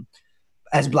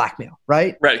as blackmail,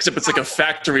 right? Right, except it's like a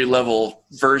factory level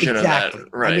version of that.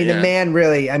 Right. I mean, the man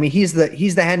really, I mean, he's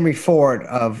the Henry Ford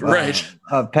of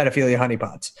pedophilia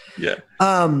honeypots. Yeah.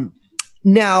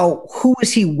 Now, who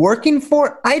is he working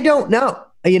for? I don't know.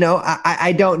 You know,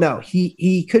 I don't know.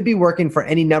 He could be working for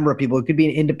any number of people. It could be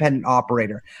an independent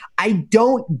operator. I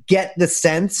don't get the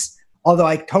sense, although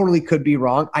I totally could be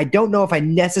wrong. I don't know if I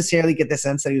necessarily get the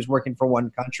sense that he was working for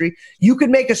one country. You could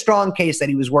make a strong case that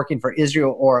he was working for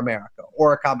Israel or America,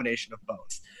 or a combination of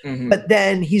both. Mm-hmm. But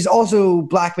then he's also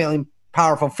blackmailing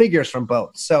powerful figures from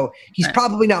both. So he's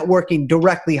probably not working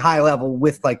directly high level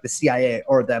with like the CIA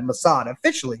or the Mossad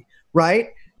officially, right?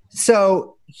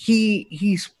 So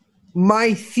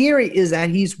my theory is that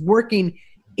he's working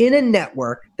in a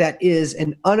network that is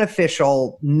an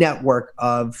unofficial network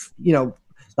of, you know,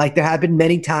 like there have been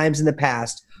many times in the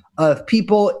past, of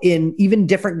people in even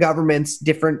different governments,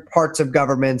 different parts of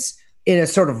governments, in a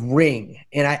sort of ring.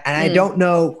 And I don't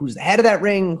know who's the head of that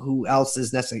ring, who else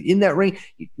is necessarily in that ring.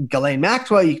 Ghislaine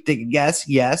Maxwell, you can take a guess,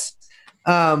 yes.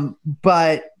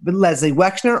 But Leslie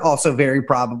Wexner, also very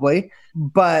probably.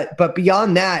 But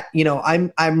beyond that, you know,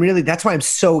 I'm really, that's why I'm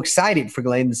so excited for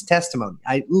Ghislaine's testimony.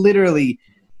 I literally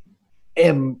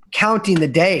am counting the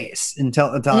days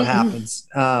until it happens.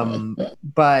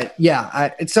 But yeah,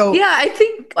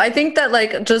 I think that,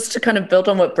 like, just to kind of build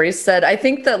on what Brace said, I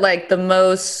think that, like, the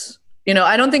most, you know,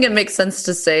 I don't think it makes sense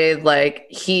to say like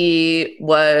he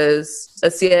was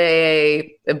a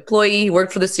CIA employee, he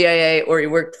worked for the CIA, or he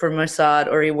worked for Mossad,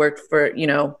 or he worked for, you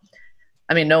know,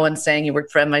 I mean, no one's saying he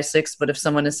worked for MI6, but if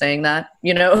someone is saying that,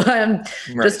 you know,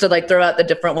 just to like throw out the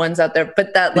different ones out there,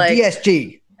 but that like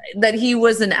DSG, that he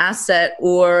was an asset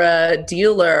or a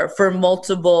dealer for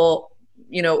multiple,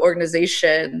 you know,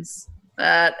 organizations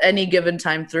at any given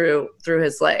time through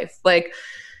his life. Like,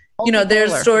 you know,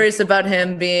 there's stories about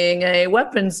him being a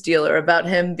weapons dealer, about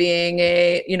him being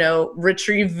a, you know,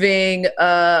 retrieving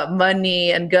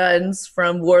money and guns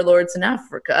from warlords in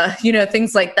Africa, you know,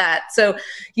 things like that. So,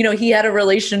 you know, he had a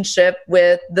relationship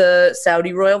with the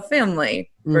Saudi royal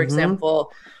family, for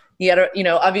example. He had, you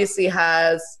know, obviously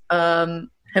has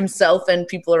himself and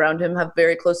people around him have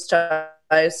very close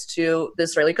ties to the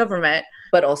Israeli government,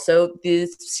 but also the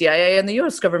CIA and the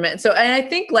US government. So, and I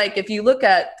think, like, if you look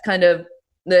at kind of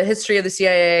the history of the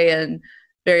CIA and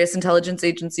various intelligence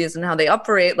agencies and how they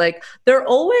operate, like, they're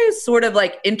always sort of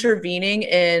like intervening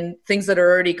in things that are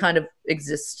already kind of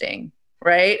existing,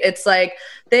 right? It's like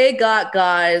they got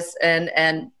guys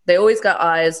and they always got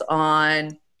eyes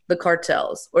on the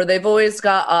cartels, or they've always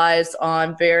got eyes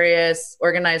on various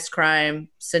organized crime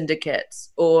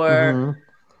syndicates, or,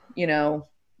 you know,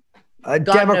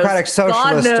 democratic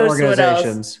socialist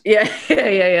organizations.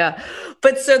 Yeah.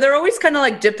 But so they're always kind of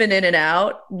like dipping in and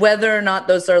out, whether or not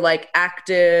those are like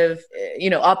active,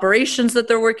 you know, operations that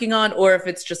they're working on, or if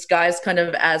it's just guys kind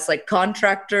of as like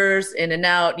contractors in and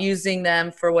out, using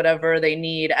them for whatever they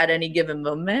need at any given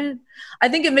moment. I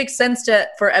think it makes sense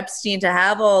for Epstein to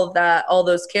have all of that, all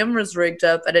those cameras rigged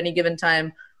up at any given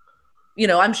time. You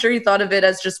know, I'm sure he thought of it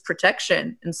as just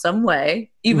protection in some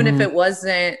way, even if it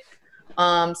wasn't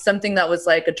something that was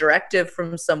like a directive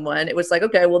from someone. It was like,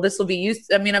 okay, well, this will be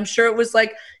used. I mean, I'm sure it was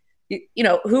like, you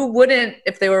know, who wouldn't,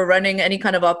 if they were running any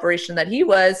kind of operation that he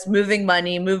was, moving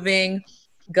money, moving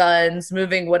guns,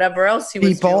 moving whatever else he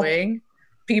was doing,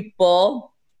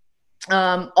 people,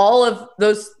 all of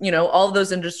those, you know, all of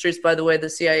those industries, by the way, the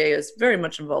CIA is very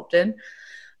much involved in,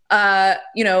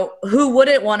 you know, who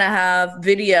wouldn't want to have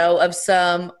video of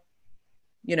some,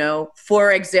 you know,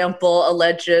 for example,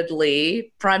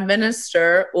 allegedly prime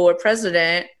minister or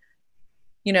president,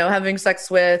 you know, having sex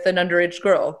with an underage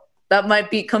girl? That might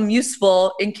become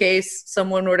useful in case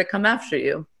someone were to come after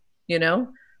you, you know,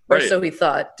 or so he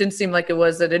thought. Didn't seem like it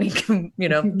was at any, you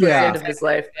know, end of his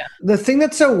life. Yeah. The thing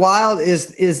that's so wild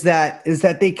is that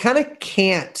they kind of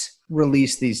can't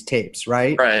release these tapes,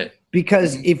 right? Right.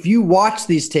 Because if you watch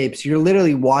these tapes, you're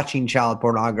literally watching child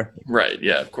pornography. Right.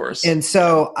 Yeah, of course. And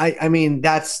so, I mean,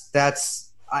 I've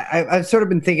sort of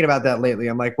been thinking about that lately.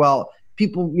 I'm like, well,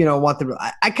 people, you know,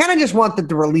 I kind of just want them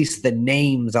to release the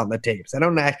names on the tapes. I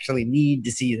don't actually need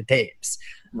to see the tapes.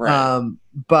 Right.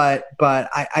 But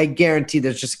I guarantee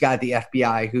there's just a guy at the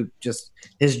FBI who just,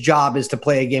 his job is to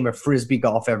play a game of Frisbee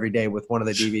golf every day with one of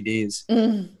the DVDs.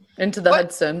 Into the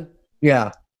Hudson.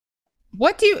 Yeah.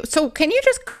 Can you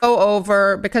just go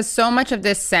over, because so much of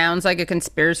this sounds like a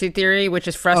conspiracy theory, which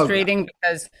is frustrating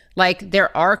because like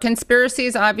there are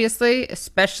conspiracies, obviously,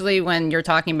 especially when you're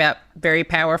talking about very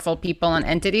powerful people and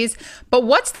entities. But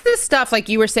what's the stuff, like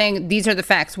you were saying, these are the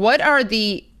facts.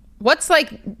 What's like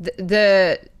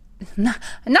the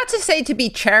not to say to be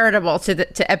charitable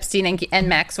to Epstein and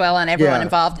Maxwell and everyone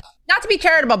involved, not to be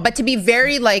charitable, but to be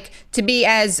very to be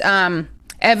as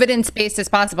evidence-based as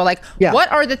possible.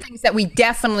 What are the things that we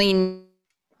definitely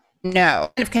know?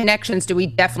 What kind of connections do we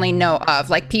definitely know of?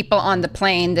 Like people on the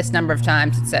plane this number of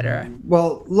times, etc.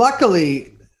 Well,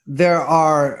 luckily, there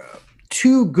are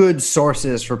two good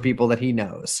sources for people that he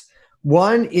knows.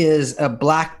 One is a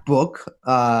black book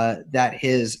that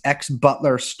his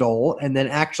ex-butler stole, and then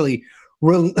actually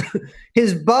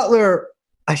his butler,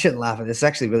 I shouldn't laugh at this, it's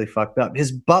actually really fucked up.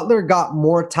 His butler got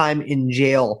more time in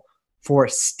jail for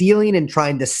stealing and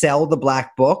trying to sell the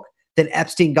black book than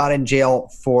Epstein got in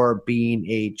jail for being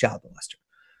a child molester.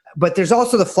 But there's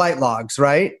also the flight logs,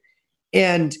 right?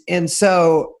 And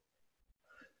so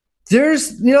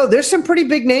there's some pretty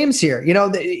big names here.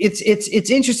 It's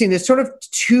interesting. There's sort of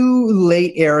two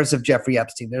late eras of Jeffrey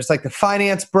Epstein. There's like the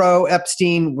finance bro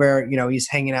Epstein, where he's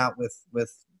hanging out with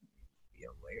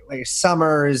Larry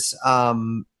Summers,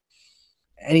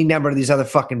 any number of these other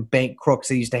fucking bank crooks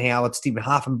that used to hang out with, Stephen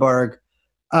Hoffenberg.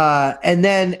 And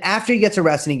then after he gets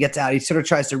arrested and he gets out, he sort of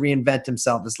tries to reinvent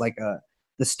himself as like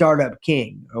the startup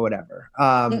king or whatever.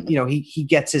 He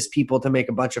gets his people to make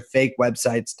a bunch of fake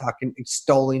websites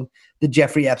extolling the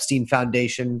Jeffrey Epstein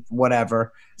Foundation,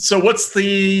 whatever. So what's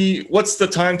the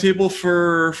timetable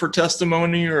for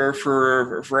testimony or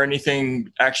for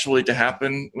anything actually to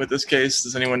happen with this case?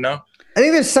 Does anyone know? I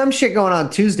think there's some shit going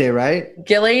on Tuesday, right?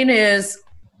 Ghislaine is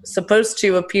supposed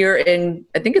to appear in,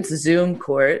 I think it's Zoom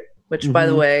court, which by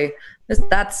the way,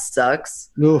 that sucks.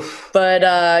 Oof.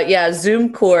 But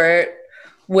Zoom court,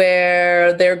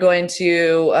 where they're going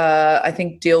to, I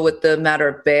think, deal with the matter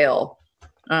of bail.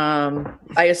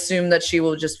 I assume that she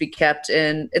will just be kept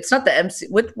in, it's not the MC,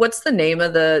 what's the name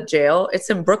of the jail? It's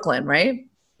in Brooklyn, right?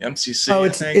 MCC. Oh,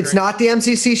 it's not the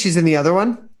MCC. She's in the other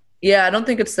one. Yeah, I don't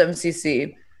think it's the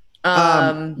MCC.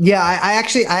 I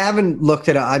haven't looked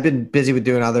it up. I've been busy with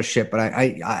doing other shit, but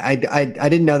I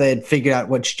didn't know they had figured out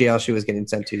which jail she was getting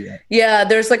sent to yet. Yeah,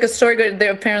 there's like a story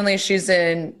there. Apparently she's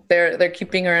they're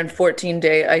keeping her in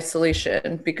 14-day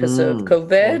isolation because of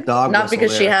COVID. Not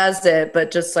because she has it, but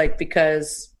just like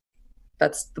because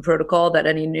that's the protocol that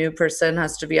any new person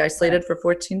has to be isolated for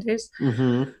 14 days.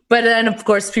 Mm-hmm. But then, of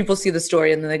course, people see the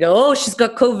story and then they go, "Oh, she's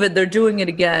got COVID. They're doing it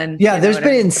again." Yeah, there's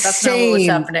been insane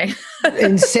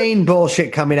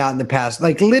bullshit coming out in the past.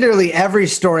 Like literally every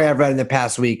story I've read in the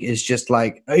past week is just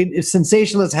like a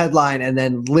sensationalist headline and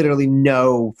then literally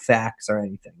no facts or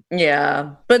anything.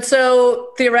 Yeah. But so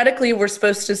theoretically, we're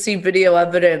supposed to see video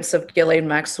evidence of Ghislaine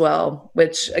Maxwell,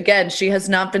 which again, she has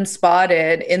not been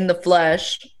spotted in the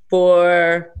flesh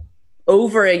for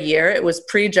over a year. It was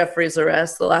pre-Jeffrey's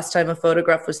arrest, the last time a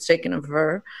photograph was taken of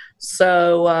her.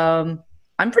 So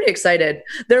I'm pretty excited.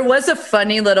 There was a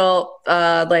funny little,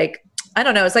 I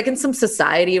don't know, it's like in some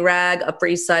society rag, Upper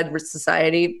East Side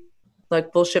Society,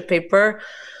 like bullshit paper,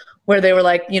 where they were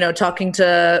like, talking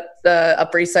to the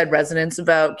Upper East Side residents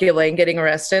about Ghislaine getting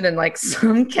arrested. And like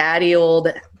some catty old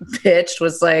bitch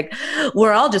was like,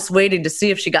 "We're all just waiting to see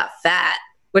if she got fat,"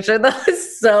 which I thought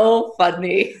was so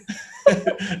funny.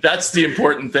 That's the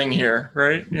important thing here,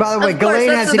 right? Yeah. By the way, Ghislaine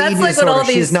has an eating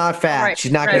disorder. She's not fat. Right,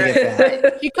 she's not going to get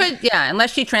fat. She could,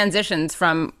 unless she transitions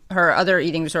from her other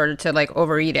eating disorder to like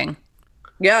overeating.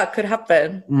 Yeah, it could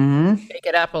happen. Mm-hmm. Shake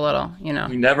it up a little, You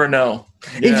never know.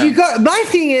 Yeah. If you go, my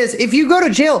thing is, if you go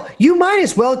to jail, you might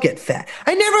as well get fat.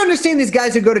 I never understand these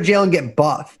guys who go to jail and get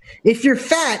buff. If you're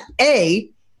fat,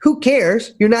 A, who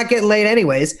cares? You're not getting laid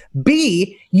anyways.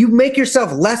 B, you make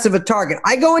yourself less of a target.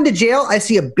 I go into jail, I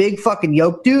see a big fucking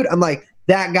yoke dude. I'm like,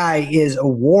 that guy is a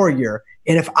warrior.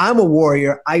 And if I'm a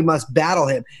warrior, I must battle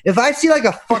him. If I see like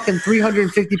a fucking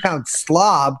 350-pound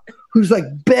slob who's like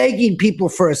begging people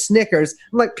for a Snickers,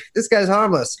 I'm like, this guy's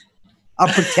harmless.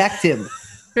 I'll protect him.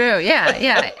 True.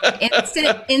 Yeah.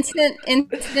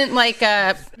 Instant like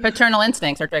paternal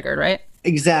instincts are triggered, right?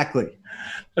 Exactly.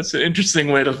 That's an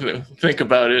interesting way to think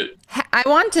about it. I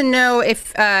want to know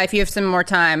if you have some more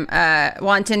time,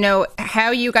 want to know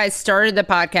how you guys started the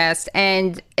podcast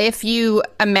and if you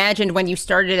imagined when you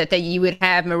started it that you would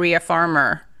have Maria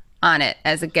Farmer on it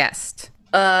as a guest.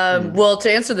 Well,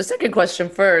 to answer the second question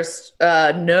first,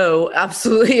 no,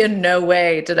 absolutely in no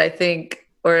way did I think,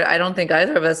 or I don't think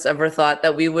either of us ever thought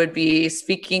that we would be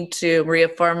speaking to Maria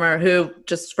Farmer, who,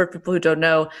 just for people who don't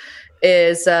know,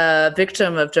 is a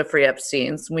victim of Jeffrey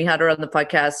Epstein's. We had her on the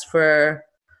podcast for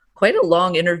quite a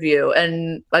long interview.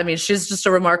 And I mean, she's just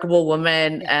a remarkable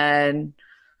woman. And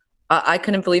I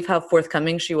couldn't believe how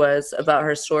forthcoming she was about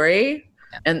her story.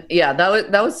 And yeah,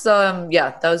 that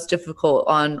was difficult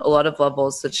on a lot of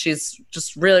levels. That she's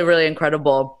just really, really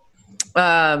incredible.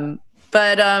 But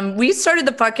we started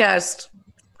the podcast.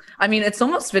 I mean, it's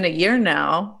almost been a year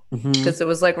now because it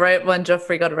was like right when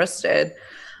Jeffrey got arrested.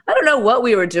 I don't know what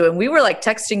we were doing. We were like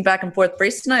texting back and forth.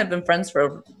 Brace and I have been friends for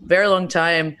a very long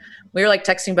time. We were like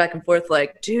texting back and forth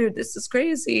like, dude, this is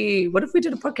crazy. What if we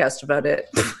did a podcast about it?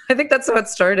 I think that's how it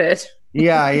started.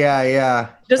 Yeah.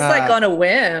 Just like on a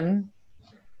whim.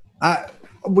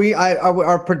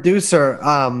 Our producer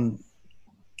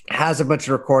has a bunch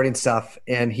of recording stuff,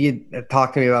 and he had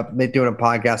talked to me about doing a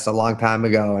podcast a long time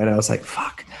ago, and I was like,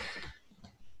 fuck,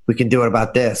 we can do it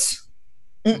about this.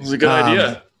 It was a good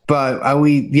idea. But I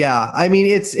mean,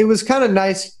 it was kind of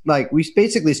nice. Like, we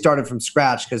basically started from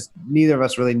scratch because neither of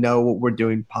us really know what we're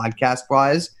doing podcast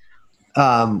wise,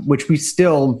 which we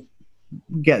still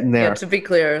getting there. Yeah, to be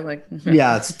clear, like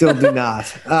still do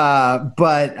not.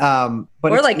 But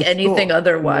or like anything cool.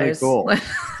 Otherwise. Really cool.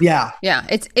 Yeah.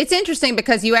 It's interesting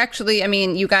because you actually, I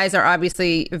mean, you guys are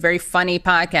obviously a very funny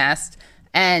podcast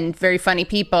and very funny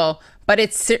people, but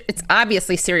it's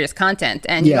obviously serious content,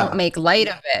 and you don't make light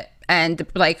of it. And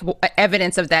like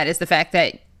evidence of that is the fact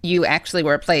that you actually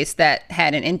were a place that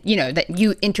had that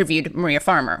you interviewed Maria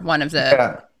Farmer, one of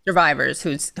the survivors,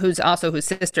 whose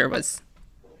sister was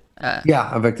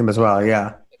a victim as well.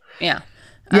 Yeah.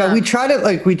 We try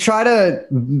to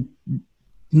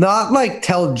not like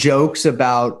tell jokes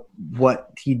about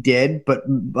what he did, but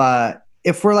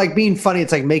if we're like being funny,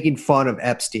 it's like making fun of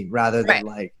Epstein rather than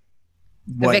like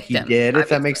what victim, he did, if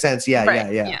that makes sense.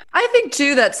 Yeah. I think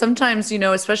too that sometimes,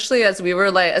 especially as we were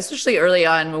especially early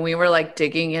on when we were like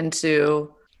digging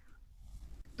into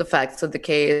the facts of the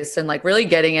case and like really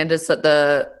getting into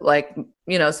the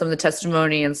some of the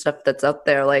testimony and stuff that's out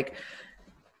there, like,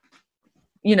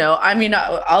 I mean,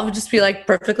 I'll just be like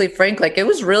perfectly frank, like it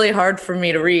was really hard for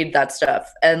me to read that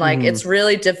stuff, and like it's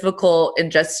really difficult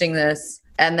ingesting this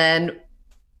and then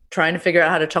trying to figure out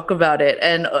how to talk about it.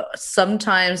 And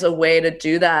sometimes a way to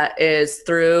do that is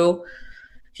through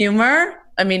humor.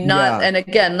 I mean, and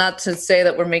again, not to say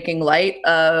that we're making light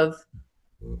of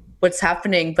what's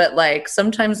happening, but like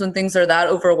sometimes when things are that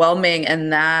overwhelming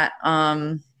and that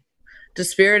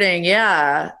dispiriting,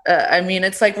 I mean,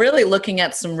 it's like really looking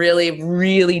at some really,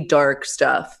 really dark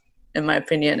stuff, in my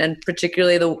opinion, and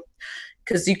particularly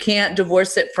because you can't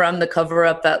divorce it from the cover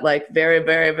up at like very,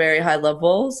 very, very high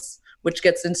levels, which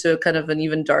gets into kind of an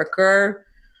even darker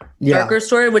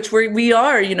story, which we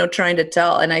are, trying to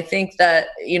tell. And I think that,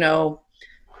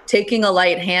 taking a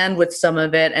light hand with some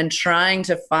of it and trying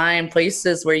to find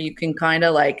places where you can kind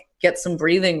of like get some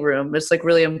breathing room is like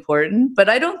really important. But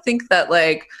I don't think that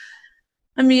like,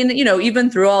 I mean, even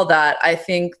through all that, I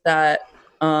think that,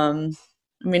 I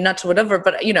mean, not to whatever,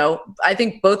 but, I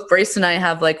think both Brace and I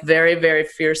have like very, very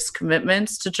fierce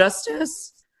commitments to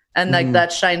justice. And like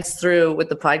that shines through with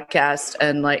the podcast,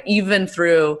 and like even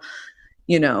through,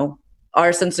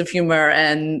 our sense of humor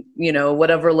and,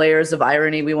 whatever layers of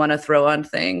irony we want to throw on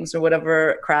things or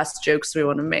whatever crass jokes we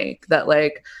want to make, that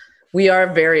like we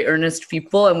are very earnest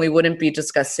people and we wouldn't be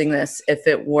discussing this if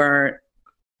it weren't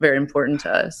very important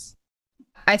to us.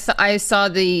 I saw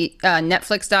the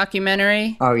Netflix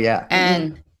documentary. Oh, yeah.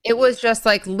 And it was just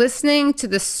like listening to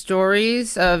the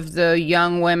stories of the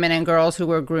young women and girls who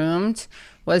were groomed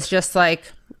was just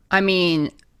like, I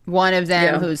mean, one of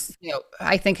them who's,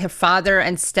 I think her father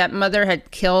and stepmother had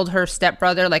killed her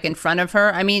stepbrother like in front of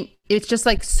her. I mean, it's just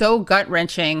like so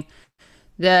gut-wrenching,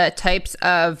 the types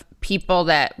of people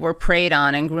that were preyed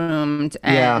on and groomed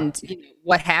and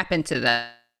what happened to them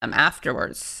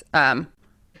afterwards. I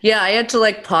had to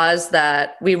like pause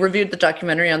that. We reviewed the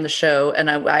documentary on the show, and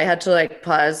I had to like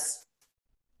pause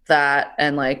that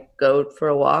and like go for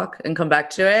a walk and come back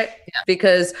to it,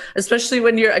 because especially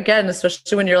when you're like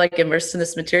immersed in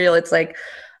this material, it's like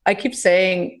I keep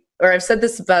saying, or I've said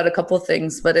this about a couple of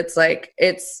things, but it's like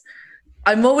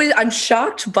I'm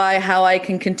shocked by how I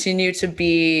can continue to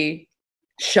be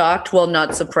shocked while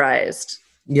not surprised.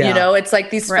 It's like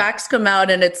these facts come out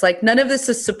and it's like none of this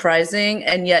is surprising,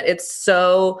 and yet it's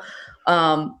so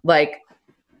I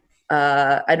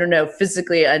don't know,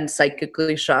 physically and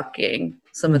psychically shocking,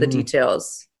 some of the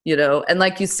details, and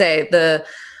like you say, the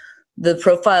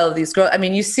profile of these girls, I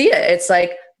mean, you see it. It's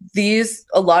like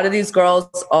a lot of these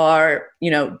girls are,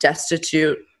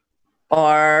 destitute,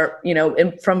 are,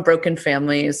 from broken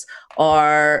families,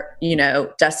 are,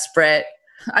 desperate,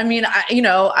 I mean,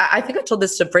 I think I told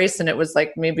this to Brace, and it was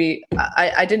like, maybe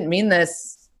I didn't mean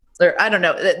this, or I don't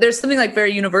know. There's something like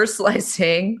very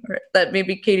universalizing that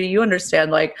maybe, Katie, you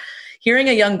understand, like hearing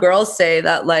a young girl say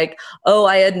that, like, oh,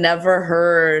 I had never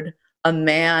heard a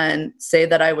man say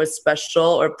that I was special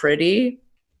or pretty.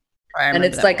 And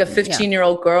it's like a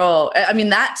 15-year-old girl. I mean,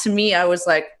 that to me, I was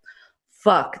like,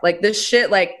 fuck, like this shit,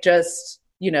 like just,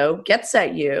 gets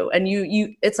at you. And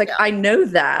it's like, I know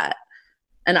that.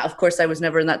 And of course I was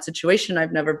never in that situation.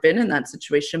 I've never been in that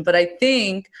situation, but I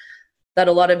think that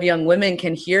a lot of young women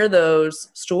can hear those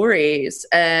stories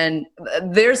and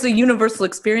there's a universal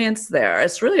experience there.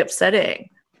 It's really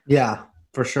upsetting. Yeah,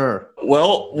 for sure.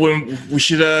 Well, we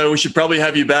should probably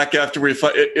have you back after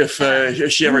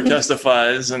if she ever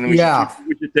testifies, and we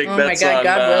should take bets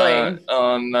on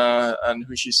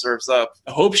who she serves up.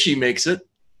 I hope she makes it.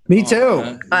 Me too.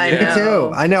 Me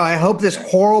too. I know. I hope this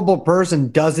horrible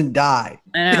person doesn't die.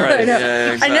 I know. Right, I know.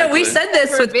 yeah, exactly. I know. We said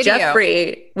this with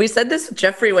Jeffrey. We said this with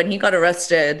Jeffrey when he got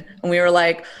arrested, and we were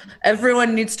like,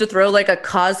 everyone needs to throw like a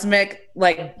cosmic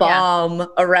bomb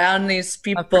around these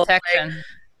people.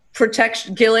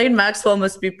 Protection. Ghislaine Maxwell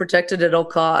must be protected at all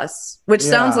costs, which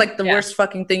sounds like the worst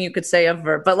fucking thing you could say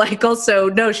ever. But like, also,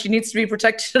 no, she needs to be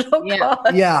protected at all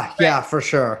costs. Yeah, for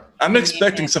sure. I'm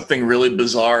expecting something really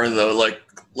bizarre though,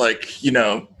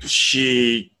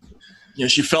 she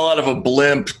fell out of a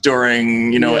blimp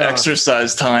during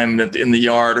exercise time in the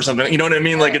yard or something. You know what I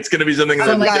mean? Like it's going to be something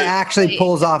that guy actually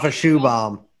pulls off a shoe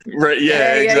bomb. Right.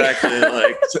 Yeah, exactly.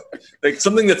 Like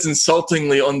something that's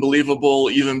insultingly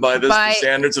unbelievable, even by the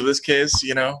standards of this case,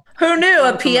 Who knew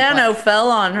a piano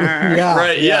fell on her?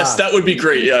 Right. Yes, that would be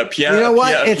great. Yeah. Piano. You know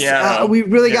what? Piano. We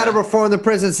really got to reform the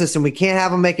prison system. We can't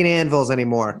have them making anvils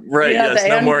anymore. Right. Yes.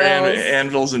 No more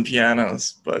anvils and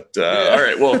pianos. But all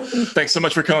right. Well, thanks so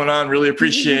much for coming on. Really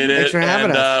appreciate it. Thanks for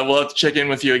having us. We'll have to check in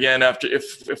with you again after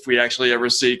if we actually ever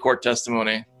see court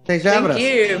testimony. Thanks for having us.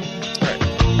 Thank you. All right.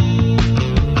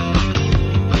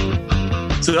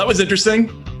 So that was interesting.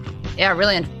 Yeah,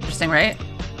 really interesting, right?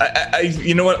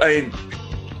 You know what? I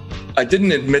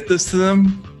didn't admit this to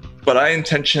them, but I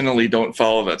intentionally don't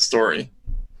follow that story.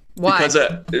 Why?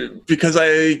 Because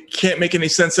I can't make any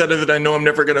sense out of it. I know I'm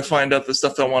never going to find out the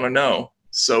stuff I want to know.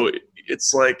 So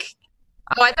it's like...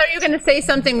 Oh, I thought you were going to say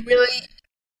something really,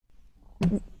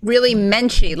 really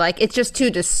menschy. Like, it's just too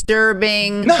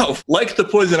disturbing. No, like the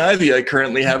poison ivy I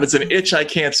currently have, it's an itch I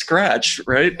can't scratch,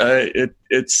 right?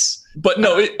 But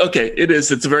no, it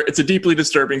is. It's a deeply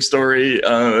disturbing story.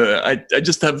 I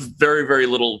just have very, very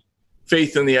little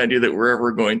faith in the idea that we're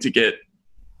ever going to get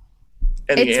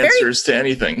any answers to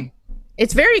anything.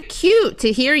 It's very cute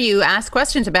to hear you ask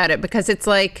questions about it because it's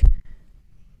like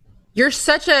you're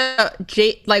such a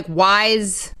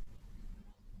wise.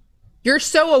 You're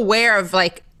so aware of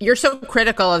you're so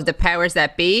critical of the powers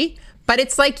that be, but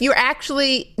it's like you're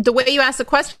actually the way you ask the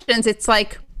questions. It's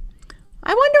like,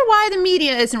 I wonder why the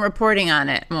media isn't reporting on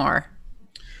it more.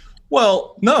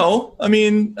 Well, no. I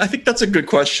mean, I think that's a good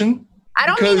question. I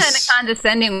don't mean that in a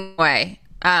condescending way.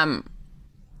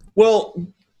 Well,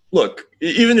 look,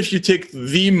 even if you take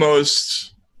the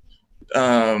most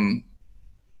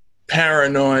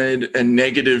paranoid and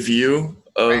negative view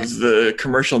of the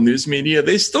commercial news media,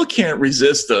 they still can't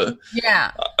resist a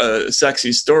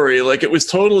sexy story. Like, it was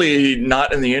totally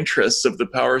not in the interests of the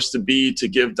powers to be to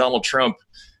give Donald Trump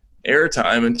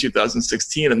airtime in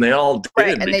 2016, and they all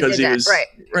did because he was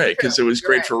because it was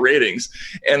great for ratings.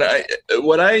 And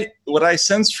what I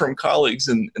sense from colleagues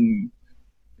in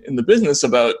the business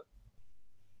about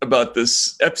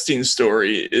this Epstein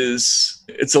story is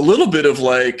it's a little bit of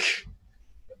like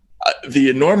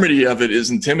the enormity of it is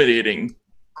intimidating.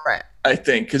 Right. I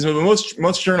think because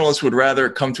most journalists would rather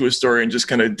come to a story and just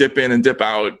kind of dip in and dip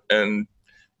out, and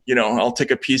I'll take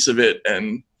a piece of it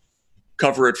and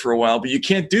cover it for a while, but you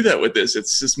can't do that with this.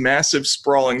 It's this massive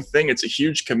sprawling thing. It's a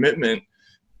huge commitment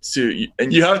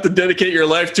and you have to dedicate your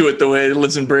life to it the way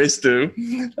Liz and Brace do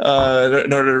in order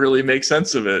to really make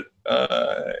sense of it.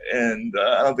 And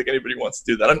I don't think anybody wants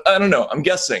to do that. I don't know. I'm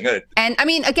guessing. And I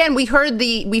mean, again, we heard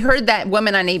that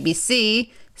woman on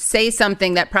ABC say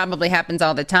something that probably happens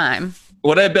all the time.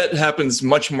 What I bet happens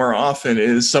much more often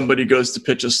is somebody goes to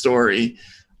pitch a story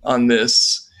on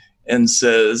this and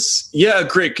says, yeah,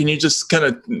 great. Can you just kind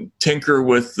of tinker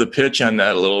with the pitch on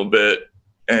that a little bit?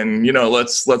 And,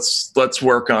 let's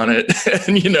work on it.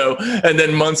 And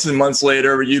then months and months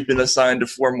later, you've been assigned to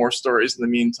 4 more stories in the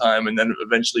meantime. And then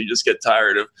eventually you just get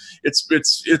tired of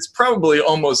it's probably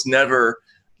almost never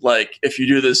like, if you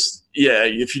do this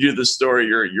story,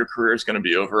 your career is going to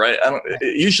be over. Right.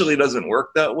 It usually doesn't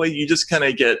work that way. You just kind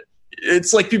of get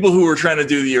it's like people who were trying to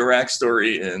do the Iraq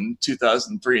story in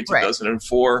 2003 and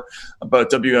 2004 about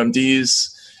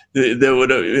WMDs. They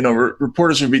would,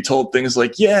 reporters would be told things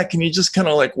like, yeah, can you just kind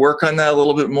of like work on that a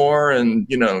little bit more and,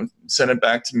 send it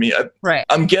back to me.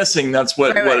 I'm guessing that's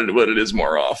what it is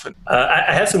more often. I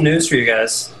have some news for you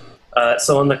guys.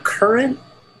 So on the current,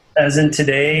 as in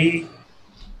today,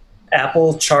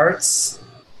 Apple charts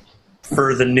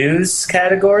for the news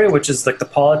category, which is like the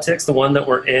politics, the one that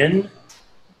we're in,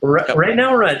 right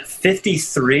now we're at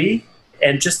 53.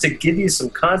 And just to give you some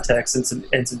context and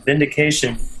some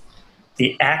vindication,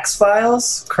 the Axe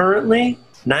Files currently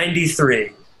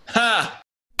 93. Ha!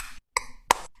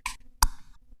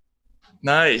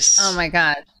 Nice. Oh my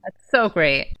God. That's so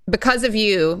great. Because of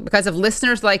you, because of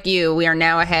listeners like you, we are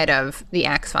now ahead of the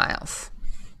Axe Files.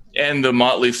 And the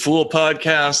Motley Fool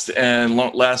podcast and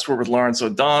Last Word with Lawrence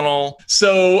O'Donnell.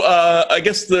 So I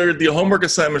guess the homework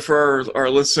assignment for our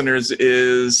listeners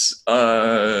is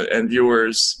and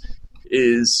viewers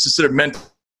is just sort of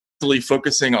mentally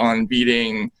focusing on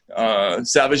beating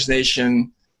Savage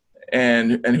Nation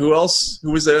and who else?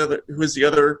 Who was the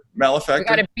other malefactor? We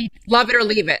gotta beat Love It or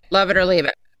Leave It. Love It or Leave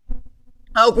It.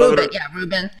 Oh, Ruben.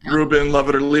 Ruben. Yeah. Ruben, Love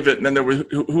It or Leave It. And then there was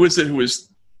who is it? Who was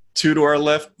two to our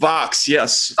left? Vox.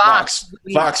 Yes, Vox.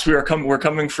 Vox. We're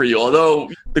coming for you. Although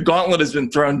the gauntlet has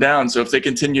been thrown down, so if they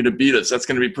continue to beat us, that's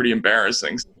going to be pretty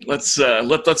embarrassing. Let's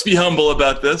be humble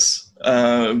about this,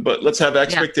 but let's have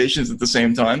expectations at the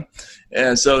same time.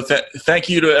 And so thank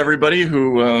you to everybody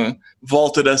who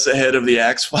vaulted us ahead of the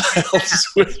Axe Files,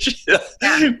 which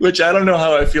I don't know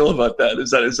how I feel about that.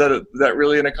 Is that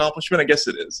really an accomplishment? I guess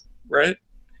it is, right?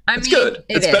 It's good.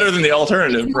 It's better than the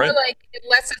alternative, it's more right? Like it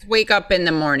lets us wake up in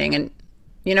the morning, and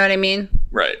you know what I mean?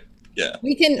 Right. Yeah.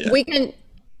 We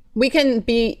can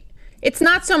be. It's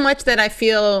not so much that I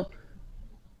feel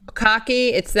cocky;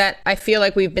 it's that I feel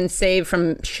like we've been saved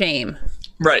from shame.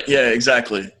 Right. Yeah.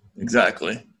 Exactly.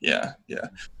 Yeah.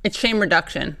 It's shame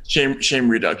reduction. Shame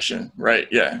reduction. Right.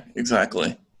 Yeah.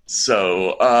 Exactly.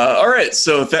 So, all right.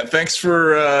 So thanks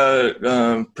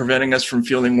for preventing us from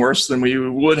feeling worse than we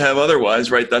would have otherwise,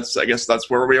 right? I guess that's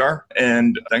where we are.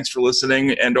 And thanks for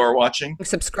listening and/or watching.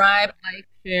 Subscribe, like,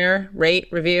 share, rate,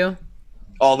 review.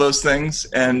 All those things.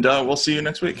 And we'll see you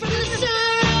next week.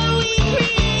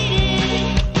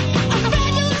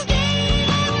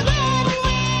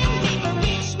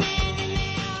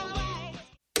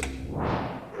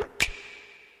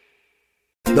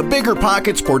 The Bigger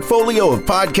Pockets portfolio of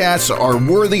podcasts are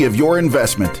worthy of your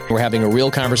investment. We're having a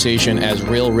real conversation as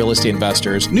real estate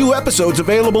investors. New episodes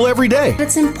available every day.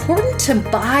 It's important to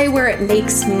buy where it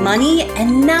makes money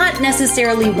and not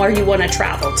necessarily where you want to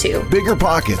travel to. Bigger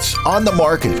Pockets, On the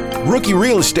Market, Rookie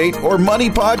Real Estate, or Money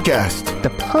Podcast. The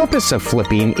purpose of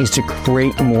flipping is to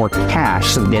create more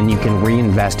cash so then you can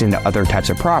reinvest into other types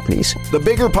of properties. The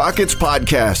Bigger Pockets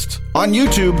Podcast on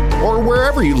YouTube or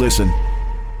wherever you listen.